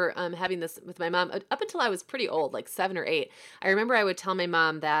remember having this with my mom up until I was pretty old, like 7 or 8. I remember I would tell my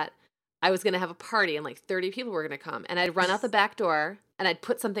mom that I was going to have a party and like 30 people were going to come. And I'd run out the back door and I'd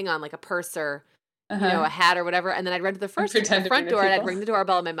put something on like a purse or, a hat or whatever. And then I'd run to the front door and I'd ring the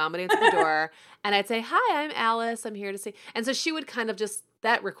doorbell and my mom would answer the door. And I'd say, hi, I'm Alice. I'm here to see. And so she would kind of just,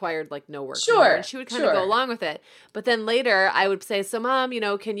 that required like no work. Sure. And she would kind of go along with it. But then later I would say, so mom,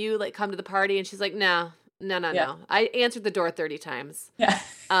 can you like come to the party? And she's like, no. I answered the door 30 times. Yeah.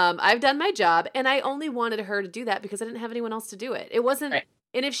 I've done my job, and I only wanted her to do that because I didn't have anyone else to do it. It wasn't,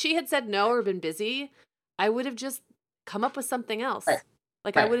 and if she had said no or been busy, I would have just come up with something else.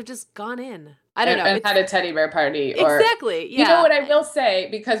 I would have just gone in. I don't know. And had a teddy bear party. Exactly. Yeah. You know what I will say,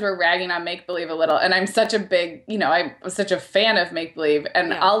 because we're ragging on make-believe a little, and I'm such a big, I'm such a fan of make-believe,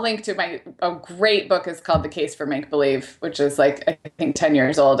 and I'll link to a great book is called The Case for Make-Believe, which is like, I think 10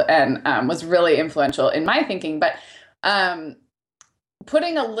 years old and was really influential in my thinking. But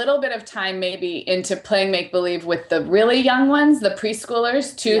putting a little bit of time maybe into playing make-believe with the really young ones, the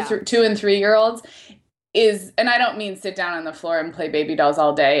preschoolers, 2 and 3 year olds, and I don't mean sit down on the floor and play baby dolls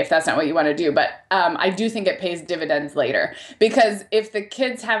all day if that's not what you want to do, but I do think it pays dividends later, because if the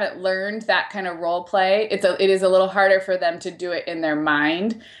kids haven't learned that kind of role play, it is a little harder for them to do it in their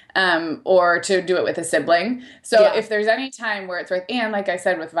mind or to do it with a sibling. So if there's any time where it's worth, and like I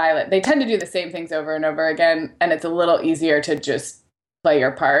said with Violet, they tend to do the same things over and over again, and it's a little easier to just play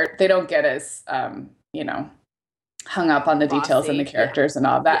your part. They don't get as, hung up on the details and the characters and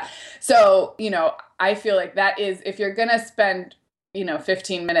all of that. So, I feel like that is, if you're going to spend,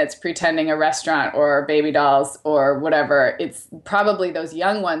 15 minutes pretending a restaurant or baby dolls or whatever, it's probably those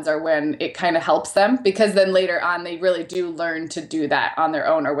young ones are when it kind of helps them, because then later on they really do learn to do that on their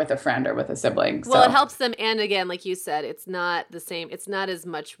own or with a friend or with a sibling. Well, it helps them. And again, like you said, it's not the same. It's not as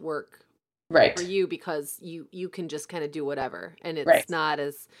much work for you because you can just kind of do whatever. And it's not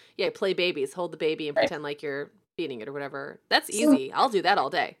as, play babies, hold the baby and pretend like you're feeding it or whatever. That's easy. I'll do that all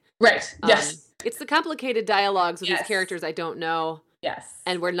day. Right. Yes. It's the complicated dialogues with these characters I don't know. Yes.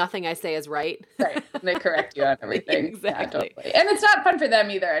 And where nothing I say is right. Right. They correct you on everything. Exactly. Yeah, totally. And it's not fun for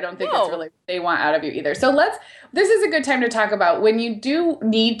them either. I don't think it's really what they want out of you either. So this is a good time to talk about when you do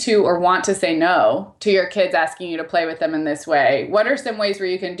need to or want to say no to your kids asking you to play with them in this way. What are some ways where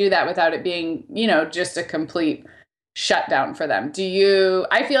you can do that without it being, just a complete shutdown for them?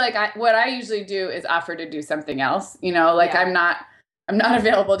 I feel like what I usually do is offer to do something else, I'm not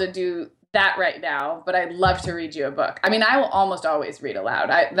available to do that right now, but I'd love to read you a book. I mean, I will almost always read aloud.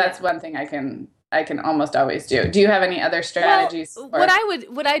 That's one thing I can almost always do. Do you have any other strategies? Well,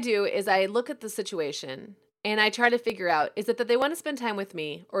 what I do is I look at the situation and I try to figure out, is it that they want to spend time with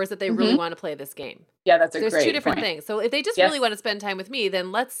me, or is it they really want to play this game? Yeah, that's a There's great two different point. things. So if they just really want to spend time with me,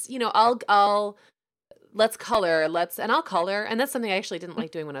 then let's color, I'll color. And that's something I actually didn't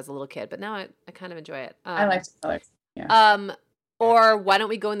like doing when I was a little kid, but now I kind of enjoy it. I like to color. Yeah. Or why don't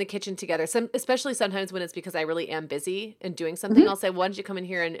we go in the kitchen together? Especially sometimes when it's because I really am busy and doing something, I'll say, why don't you come in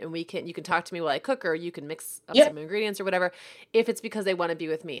here and you can talk to me while I cook, or you can mix up some ingredients or whatever, if it's because they want to be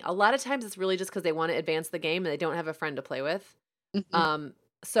with me. A lot of times it's really just because they want to advance the game and they don't have a friend to play with.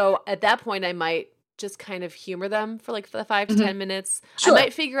 So at that point, I might just kind of humor them for like the 5 to 10 minutes. Sure. I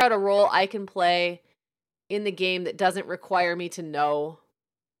might figure out a role I can play in the game that doesn't require me to know,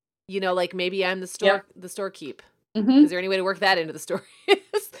 like maybe I'm the storekeep. Is there any way to work that into the story?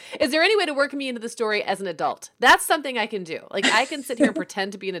 Is there any way to work me into the story as an adult? That's something I can do. Like I can sit here and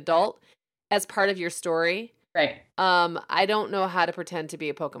pretend to be an adult as part of your story. Right. I don't know how to pretend to be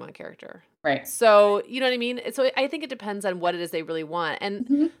a Pokemon character. Right. So, you know what I mean? So I think it depends on what it is they really want.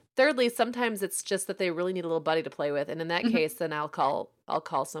 And thirdly, sometimes it's just that they really need a little buddy to play with. And in that case, then I'll call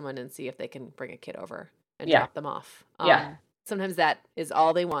someone and see if they can bring a kid over and drop them off. Sometimes that is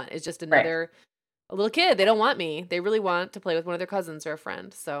all they want, is just another a little kid. They don't want me. They really want to play with one of their cousins or a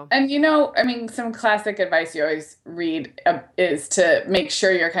friend. So, and some classic advice you always read is to make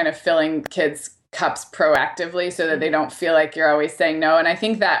sure you're kind of filling kids' cups proactively so that they don't feel like you're always saying no. And I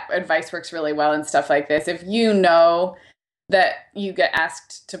think that advice works really well in stuff like this. If you know that you get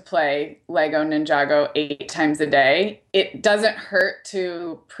asked to play Lego Ninjago 8 times a day, it doesn't hurt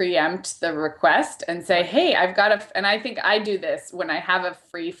to preempt the request and say, hey, and I think I do this when I have a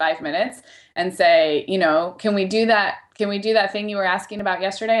free 5 minutes and say, can we do that? Can we do that thing you were asking about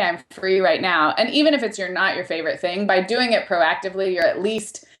yesterday? I'm free right now. And even if it's not your favorite thing, by doing it proactively, you're at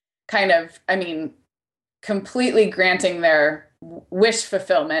least kind of, completely granting their wish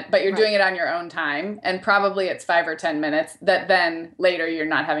fulfillment, but you're doing it on your own time. And probably it's 5 or 10 minutes that then later you're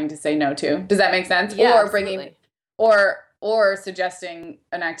not having to say no to. Does that make sense? Yeah, or bringing, or suggesting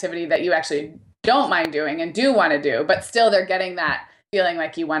an activity that you actually don't mind doing and do want to do, but still they're getting that feeling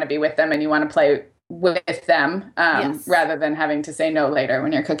like you want to be with them and you want to play with them, rather than having to say no later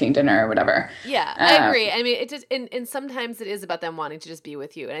when you're cooking dinner or whatever. Yeah, I agree. I mean, it just, and sometimes it is about them wanting to just be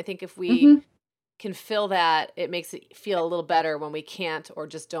with you. And I think if we can fill that, it makes it feel a little better when we can't or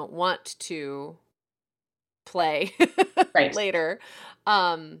just don't want to play later.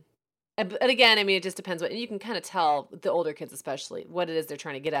 And again, it just depends and you can kind of tell the older kids, especially, what it is they're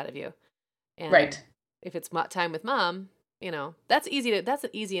trying to get out of you. And if it's time with mom, that's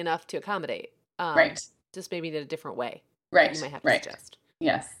easy enough to accommodate. Just maybe in a different way. Right. You might have to suggest.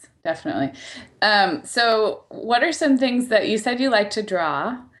 Yes, definitely. So what are some things that you said you like to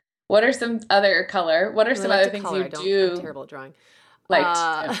draw? What are some other color? What are some other things you do? I'm terrible at drawing.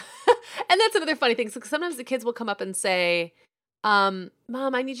 And that's another funny thing. So sometimes the kids will come up and say, Mom,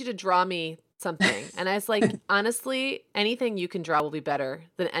 I need you to draw me something. And I was like, honestly, anything you can draw will be better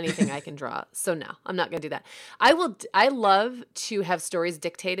than anything I can draw. So no, I'm not going to do that. I love to have stories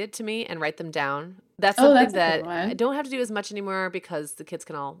dictated to me and write them down. That's something that I don't have to do as much anymore because the kids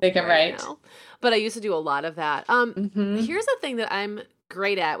can write now. But I used to do a lot of that. Here's a thing that I'm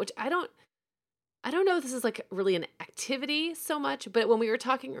great at, which I don't know if this is like really an activity so much, but when we were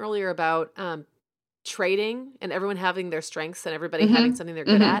talking earlier about trading and everyone having their strengths and everybody having something they're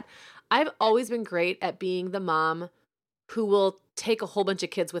good at, I've always been great at being the mom who will take a whole bunch of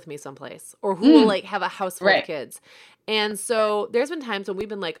kids with me someplace, or who will like have a house full of kids. And so there's been times when we've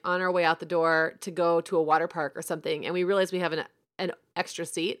been like on our way out the door to go to a water park or something, and we realize we have an extra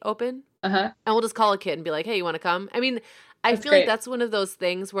seat open, and we'll just call a kid and be like, hey, you want to come? I feel like that's one of those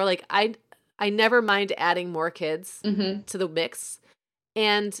things where like I never mind adding more kids to the mix,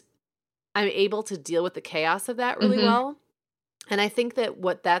 and I'm able to deal with the chaos of that really well. And I think that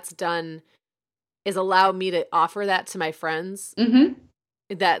what that's done is allow me to offer that to my friends,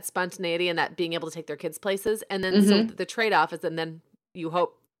 that spontaneity and that being able to take their kids places. And then so the trade-off is, and then you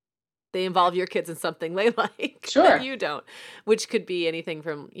hope they involve your kids in something they like that you don't, which could be anything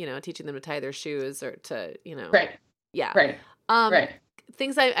from, teaching them to tie their shoes or to, Right. Yeah. Right. Right.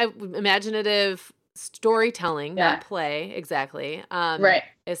 Things I imaginative storytelling, not play, exactly. Right.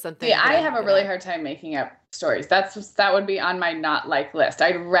 Is something. See, I have a really hard time making up stories. That would be on my not like list.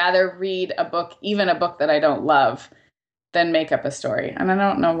 I'd rather read a book, even a book that I don't love, than make up a story. And I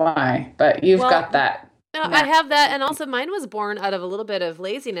don't know why, but you've got that. No, I have that. And also mine was born out of a little bit of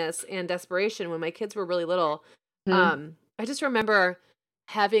laziness and desperation when my kids were really little. I just remember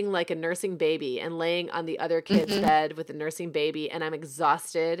having like a nursing baby and laying on the other kid's bed with the nursing baby, and I'm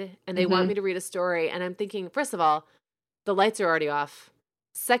exhausted and they want me to read a story. And I'm thinking, first of all, the lights are already off.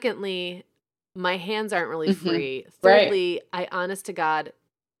 Secondly, my hands aren't really free. Thirdly, I honest to God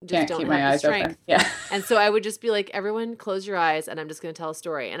just don't have the strength. Open. Yeah. And so I would just be like, everyone close your eyes and I'm just going to tell a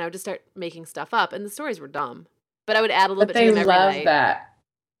story. And I would just start making stuff up, and the stories were dumb, but I would add a little bit to them every night. They love that.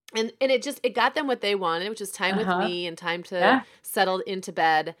 And it got them what they wanted, which is time with me and time to settle into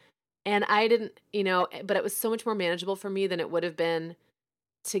bed. And I didn't, but it was so much more manageable for me than it would have been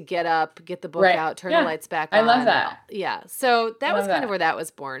to get up, get the book out, turn the lights back on. I love that. Yeah. So that was kind of where that was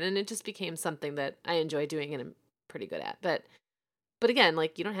born. And it just became something that I enjoy doing and I'm pretty good at. But again,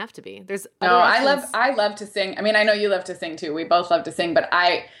 like, you don't have to be. There's I love to sing. I mean, I know you love to sing too. We both love to sing, but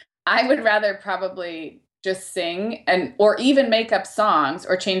I would rather probably just sing or even make up songs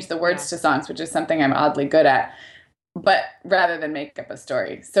or change the words to songs, which is something I'm oddly good at, but rather than make up a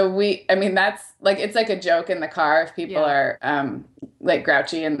story. So that's like, it's like a joke in the car. If people are like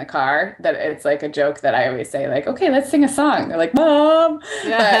grouchy in the car, that it's like a joke that I always say, like, okay, let's sing a song. They're like, Mom.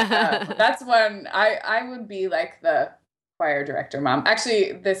 But that's when I would be like the choir director mom.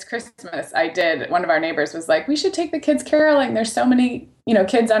 Actually, this Christmas one of our neighbors was like, we should take the kids caroling. There's so many,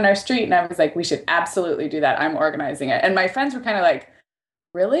 kids on our street. And I was like, we should absolutely do that. I'm organizing it. And my friends were kind of like,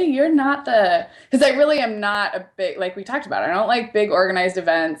 really? You're not because I really am not a big, like we talked about, I don't like big organized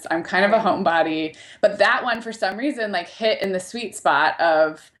events. I'm kind of a homebody, but that one for some reason like hit in the sweet spot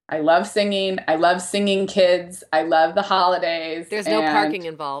of, I love singing. I love singing kids. I love the holidays. There's no parking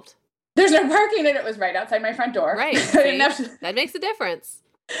involved. There's no parking, and it was right outside my front door. Right. That makes a difference.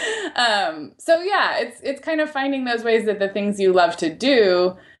 So yeah, it's kind of finding those ways that the things you love to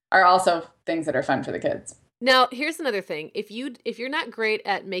do are also things that are fun for the kids. Now, here's another thing. If you're not great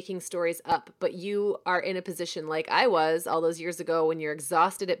at making stories up, but you are in a position like I was all those years ago when you're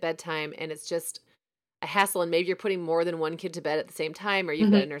exhausted at bedtime and it's just a hassle, and maybe you're putting more than one kid to bed at the same time, or you've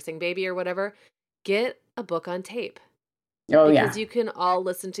got a nursing baby or whatever, get a book on tape. Because you can all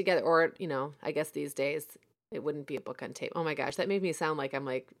listen together, or, I guess these days it wouldn't be a book on tape. Oh my gosh, that made me sound like I'm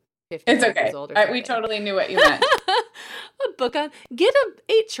like 50 years old or something. We totally knew what you meant. Get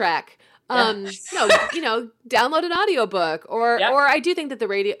a 8-track. Download an audiobook or I do think that the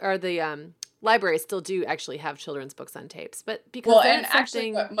radio or the libraries still do actually have children's books on tapes, but because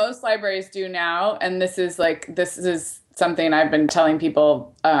actually what most libraries do now, and this is something I've been telling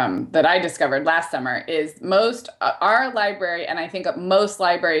people that I discovered last summer, is our library, and I think most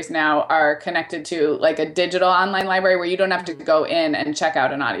libraries now are connected to like a digital online library where you don't have to go in and check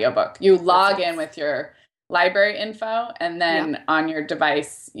out an audiobook. You log in with your library info, and then on your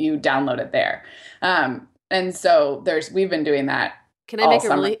device you download it there. And so we've been doing that. Can I make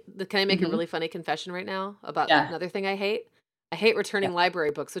a really funny confession right now about another thing I hate? I hate returning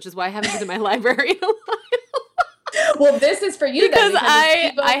library books, which is why I haven't been to my library in a while. Well, this is for you because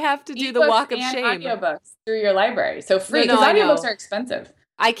I have to do the walk of shame. Audiobooks through your library, so free, because audiobooks are expensive.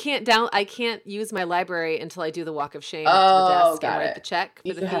 I can't use my library until I do the walk of shame to the desk and write the check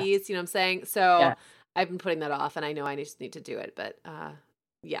for the fees. You know what I'm saying? So I've been putting that off, and I know I just need to do it, but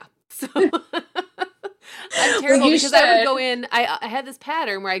so. I'm terrible because I would go in. I had this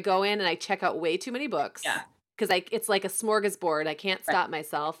pattern where I go in and I check out way too many books. Yeah. Because it's like a smorgasbord. I can't stop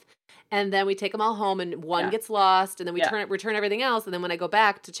myself. And then we take them all home, and one gets lost, and then we return everything else. And then when I go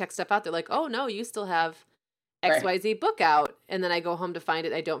back to check stuff out, they're like, "Oh no, you still have XYZ book out." And then I go home to find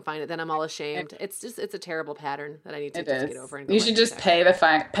it. I don't find it. Then I'm all ashamed. It's a terrible pattern that I need to just get over. And you should just pay the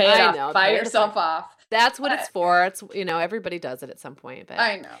fine. Pay it off. Buy yourself off. That's what it's for. It's everybody does it at some point. But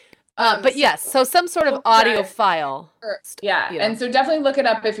I know. But yes, so some sort of audio file. And so definitely look it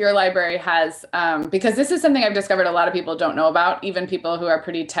up if your library has, because this is something I've discovered a lot of people don't know about, even people who are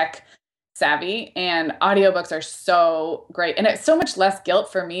pretty tech savvy, and audiobooks are so great. And it's so much less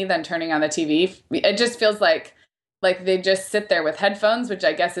guilt for me than turning on the TV. It just feels like they just sit there with headphones, which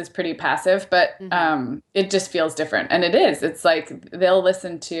I guess is pretty passive, but it just feels different. And it is. It's like they'll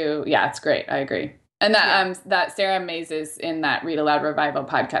listen to, it's great. I agree. And that Sarah Mays is in that Read Aloud Revival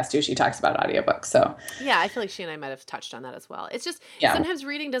podcast too. She talks about audiobooks. So I feel like she and I might have touched on that as well. It's just sometimes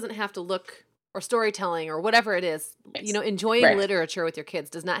reading doesn't have to look or storytelling or whatever it is, you know, enjoying literature with your kids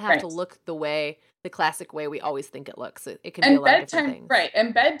does not have to look the classic way we always think it looks. It can be a lot of different things. Right.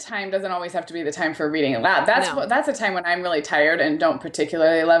 And bedtime doesn't always have to be the time for reading aloud. That's a time when I'm really tired and don't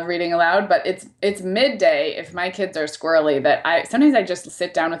particularly love reading aloud, but it's midday if my kids are squirrely that sometimes I just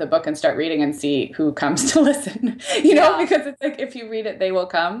sit down with a book and start reading and see who comes to listen, you know, because it's like, if you read it, they will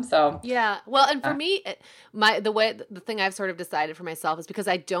come. So yeah. Well, and for me, the thing I've sort of decided for myself is because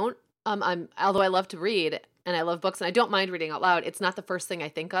I don't, although I love to read and I love books and I don't mind reading out loud, it's not the first thing I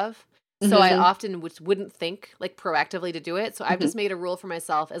think of. So I often wouldn't think like proactively to do it. So I've just made a rule for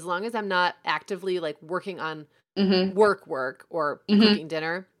myself, as long as I'm not actively like working on work or cooking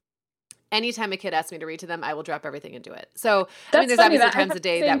dinner, anytime a kid asks me to read to them, I will drop everything and do it. So I mean, there's obviously times a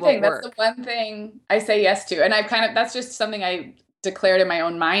day that won't work. That's the one thing I say yes to. And that's just something I declared in my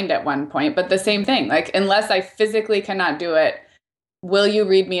own mind at one point, but the same thing, like, unless I physically cannot do it, will you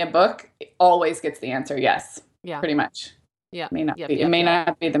read me a book? It always gets the answer yes. Yeah. Pretty much. Yeah. It may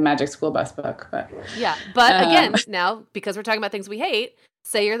not be the Magic School Bus book, but. Yeah. But again, now, because we're talking about things we hate,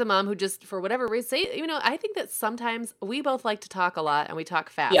 say you're the mom who just, for whatever reason, you know, I think that sometimes we both like to talk a lot and we talk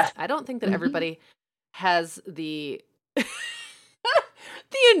fast. Yeah. I don't think that everybody has the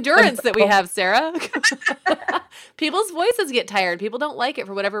endurance that we have, Sarah. People's voices get tired. People don't like it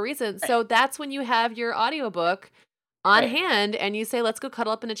for whatever reason. Right. So that's when you have your audiobook on hand and you say, let's go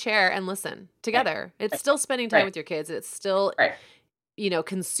cuddle up in a chair and listen together. It's still spending time with your kids. It's still, you know,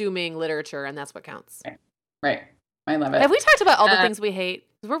 consuming literature, and that's what counts. Right. I love it. Have we talked about all the things we hate?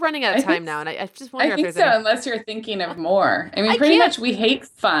 We're running out of time now, and I just wonder if there's any. Unless you're thinking of more. I mean, pretty much we hate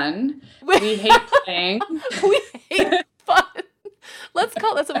fun. We hate playing. We hate fun. That's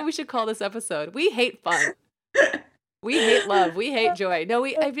what we should call this episode. We hate fun. We hate love. We hate joy.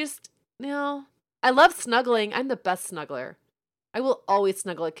 I love snuggling. I'm the best snuggler. I will always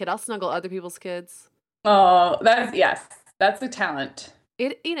snuggle a kid. I'll snuggle other people's kids. Oh, that's a talent.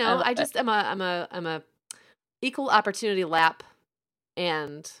 I'm a equal opportunity lap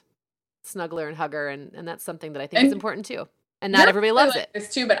and snuggler and hugger, and that's something that I think is important too. And not everybody loves it.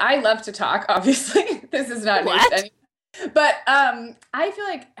 This too, but I love to talk. Obviously, this is not news to anyone. But I feel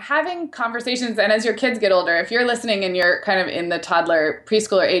like having conversations, and as your kids get older, if you're listening and you're kind of in the toddler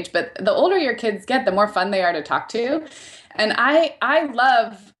preschooler age, but the older your kids get, the more fun they are to talk to. And I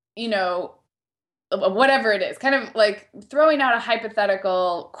love, you know, whatever it is, kind of like throwing out a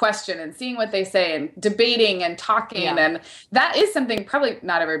hypothetical question and seeing what they say and debating and talking. Yeah. And that is something probably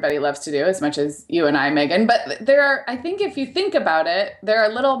not everybody loves to do as much as you and I, Megan. But I think if you think about it, there are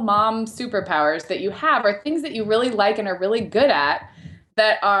little mom superpowers that you have, or things that you really like and are really good at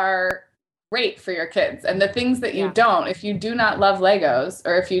that are great for your kids. And the things that you don't, if you do not love Legos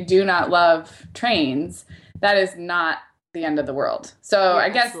or if you do not love trains, that is not the end of the world. So I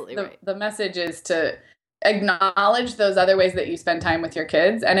guess the message is to acknowledge those other ways that you spend time with your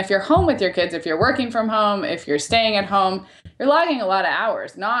kids. And if you're home with your kids, if you're working from home, if you're staying at home, you're logging a lot of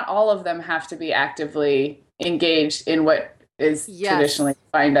hours. Not all of them have to be actively engaged in what is traditionally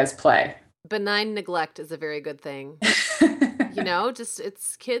defined as play. Benign neglect is a very good thing. You know,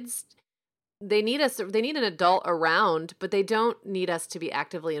 it's kids. They need us. They need an adult around, but they don't need us to be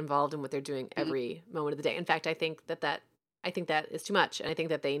actively involved in what they're doing every moment of the day. In fact, I think that is too much. And I think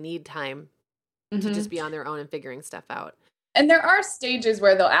that they need time to just be on their own and figuring stuff out. And there are stages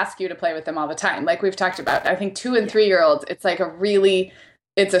where they'll ask you to play with them all the time. Like we've talked about, I think 2 and 3-year-olds, it's like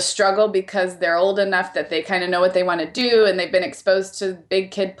it's a struggle because they're old enough that they kind of know what they want to do and they've been exposed to big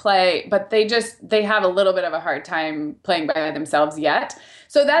kid play, but they have a little bit of a hard time playing by themselves yet.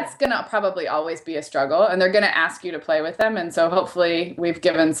 So that's going to probably always be a struggle, and they're going to ask you to play with them. And so hopefully we've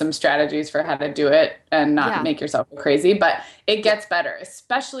given some strategies for how to do it and not make yourself crazy, but it gets better,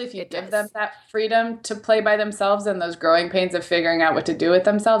 especially if you give them that freedom to play by themselves and those growing pains of figuring out what to do with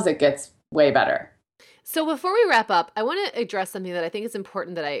themselves. It gets way better. So before we wrap up, I want to address something that I think is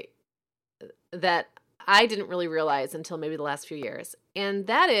important that I didn't really realize until maybe the last few years. And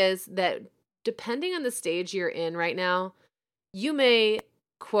that is that depending on the stage you're in right now, you may,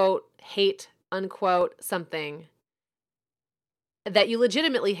 quote, hate, unquote, something that you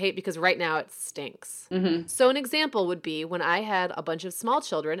legitimately hate because right now it stinks. Mm-hmm. So an example would be when I had a bunch of small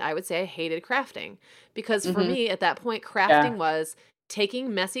children, I would say I hated crafting because for me at that point, crafting was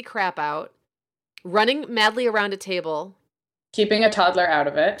taking messy crap out, running madly around a table. Keeping a toddler out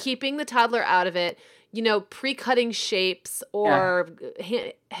of it. Keeping the toddler out of it. You know, pre-cutting shapes or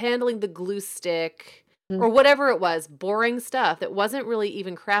handling the glue stick or whatever it was. Boring stuff that wasn't really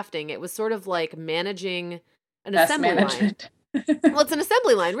even crafting. It was sort of like managing an assembly line. Well, it's an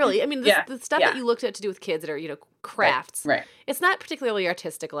assembly line, really. I mean, the stuff that you looked at to do with kids that are, crafts. Right. It's not particularly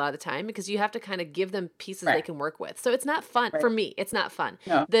artistic a lot of the time because you have to kind of give them pieces they can work with. So it's not fun for me. It's not fun.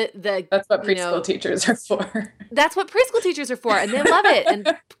 No. That's what preschool teachers are for. That's what preschool teachers are for, and they love it.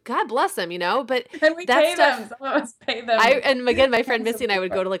 And God bless them, But and we pay them. Some of us pay them. And again, my friend Missy and I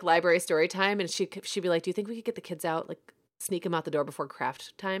would go to like library story time, and she'd be like, "Do you think we could get the kids out like?" Sneak them out the door before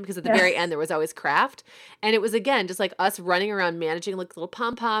craft time, because at the very end there was always craft, and it was again just like us running around managing like little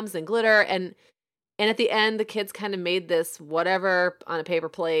pom-poms and glitter, and at the end the kids kind of made this whatever on a paper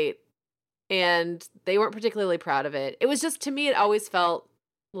plate, and they weren't particularly proud of it. It was just, to me, it always felt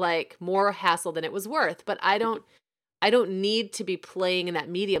like more hassle than it was worth. But I don't need to be playing in that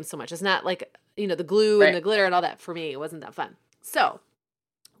medium so much. It's not like the glue and the glitter and all that. For me, it wasn't that fun. So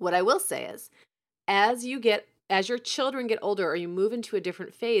what I will say is, as your children get older or you move into a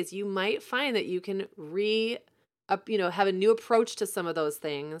different phase, you might find that you can have a new approach to some of those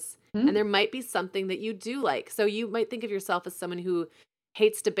things. Mm-hmm. And there might be something that you do like. So you might think of yourself as someone who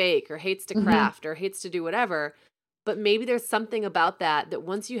hates to bake or hates to craft or hates to do whatever. But maybe there's something about that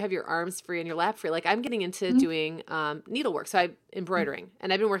once you have your arms free and your lap free, like I'm getting into doing needlework. So I'm embroidering,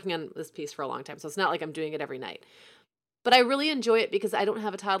 and I've been working on this piece for a long time. So it's not like I'm doing it every night. But I really enjoy it because I don't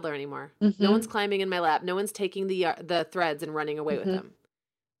have a toddler anymore. Mm-hmm. No one's climbing in my lap. No one's taking the threads and running away with them.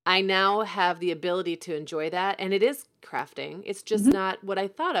 I now have the ability to enjoy that. And it is crafting. It's just not what I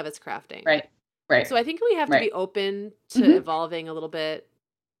thought of as crafting. Right. So I think we have to be open to evolving a little bit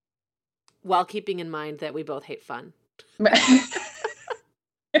while keeping in mind that we both hate fun. And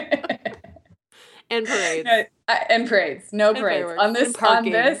parades. And parades. No parades. On this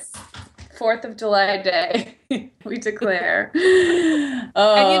 4th of July day, we declare.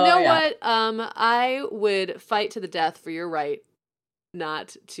 And you know what? I would fight to the death for your right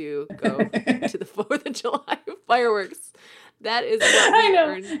not to go to the 4th of July fireworks. That is what I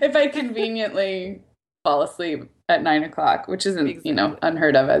know. If I conveniently fall asleep at 9:00, which isn't,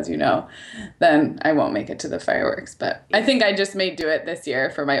 unheard of, as you know, then I won't make it to the fireworks. But I think I just may do it this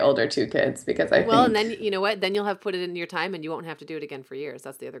year for my older 2 kids because I think... Well, and then, you know what? Then you'll have put it in your time and you won't have to do it again for years.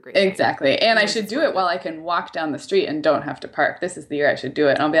 That's the other great thing. Exactly. And I should do it while I can walk down the street and don't have to park. This is the year I should do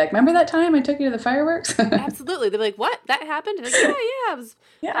it. And I'll be like, remember that time I took you to the fireworks? Absolutely. They'll be like, what? That happened? And I'm like, yeah. I was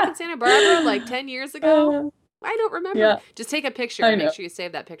back in Santa Barbara like 10 years ago. I don't remember. Yeah. Just take a picture and make sure you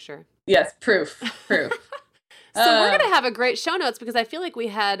save that picture. Yes, proof. So we're going to have a great show notes because I feel like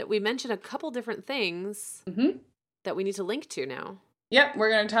we mentioned a couple different things that we need to link to now. Yep.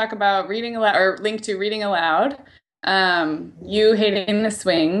 We're going to talk about reading aloud, or link to reading aloud. You hating the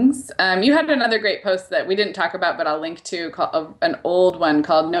swings. You had another great post that we didn't talk about, but I'll link to an old one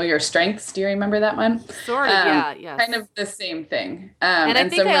called Know Your Strengths. Do you remember that one? Sort of, yeah. Kind of the same thing. And I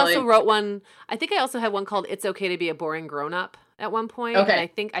think I also wrote one. I think I also had one called It's Okay to Be a Boring Grown-Up at one point.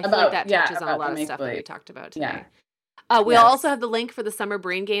 Okay. And I feel like that touches on a lot of stuff that we talked about today. Yeah. We'll also have the link for the Summer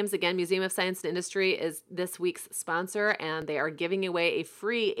Brain Games. Again, Museum of Science and Industry is this week's sponsor, and they are giving away a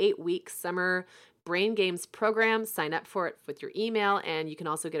free 8-week summer Brain Games program. Sign up for it with your email, and you can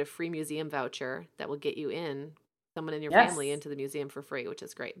also get a free museum voucher that will get you someone in your family into the museum for free, which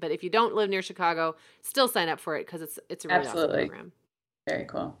is great. But if you don't live near Chicago, still sign up for it because it's a really awesome program. Very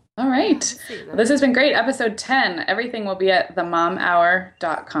cool. All right. Well, this has been great. Episode 10. Everything will be at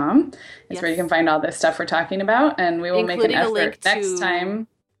themomhour.com. It's where you can find all this stuff we're talking about, and we will make an effort next time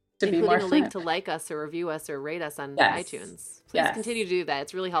to be more fun. Including a link to like us or review us or rate us on iTunes. Please continue to do that.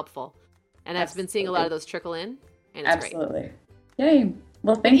 It's really helpful. And I've been seeing a lot of those trickle in, and it's great. Yay.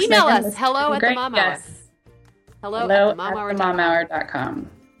 Well, thanks, Email Megan. us. Hello at the Mom Hour. Yes. Hello at themomhour.com.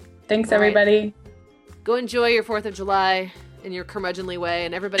 Thanks, everybody. Go enjoy your 4th of July in your curmudgeonly way,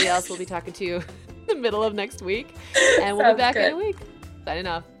 and everybody else will be talking to you in the middle of next week. And we'll be back in a week. Signing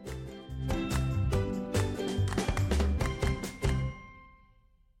off.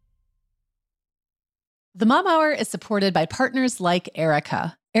 The Mom Hour is supported by partners like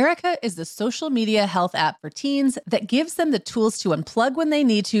Erica. Erica is the social media health app for teens that gives them the tools to unplug when they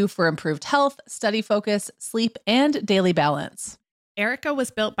need to for improved health, study focus, sleep, and daily balance. Erica was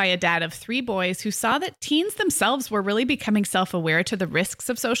built by a dad of 3 boys who saw that teens themselves were really becoming self-aware to the risks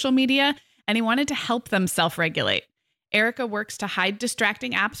of social media, and he wanted to help them self-regulate. Erica works to hide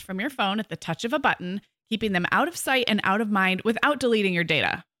distracting apps from your phone at the touch of a button, keeping them out of sight and out of mind without deleting your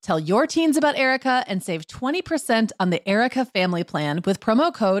data. Tell your teens about Erica and save 20% on the Erica family plan with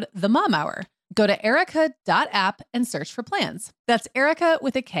promo code TheMomHour. Go to erica.app and search for plans. That's Erica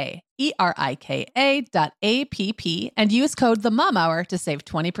with a K, ERIKA.app, and use code TheMomHour to save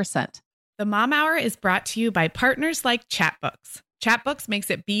 20%. The Mom Hour is brought to you by partners like Chatbooks. Chatbooks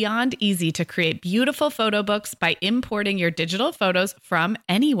makes it beyond easy to create beautiful photo books by importing your digital photos from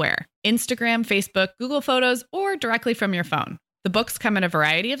anywhere: Instagram, Facebook, Google Photos, or directly from your phone. The books come in a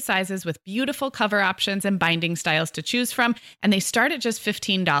variety of sizes with beautiful cover options and binding styles to choose from, and they start at just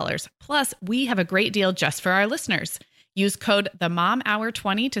 $15. Plus, we have a great deal just for our listeners. Use code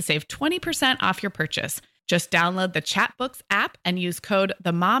TheMomHour20 to save 20% off your purchase. Just download the Chatbooks app and use code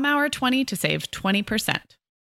TheMomHour20 to save 20%.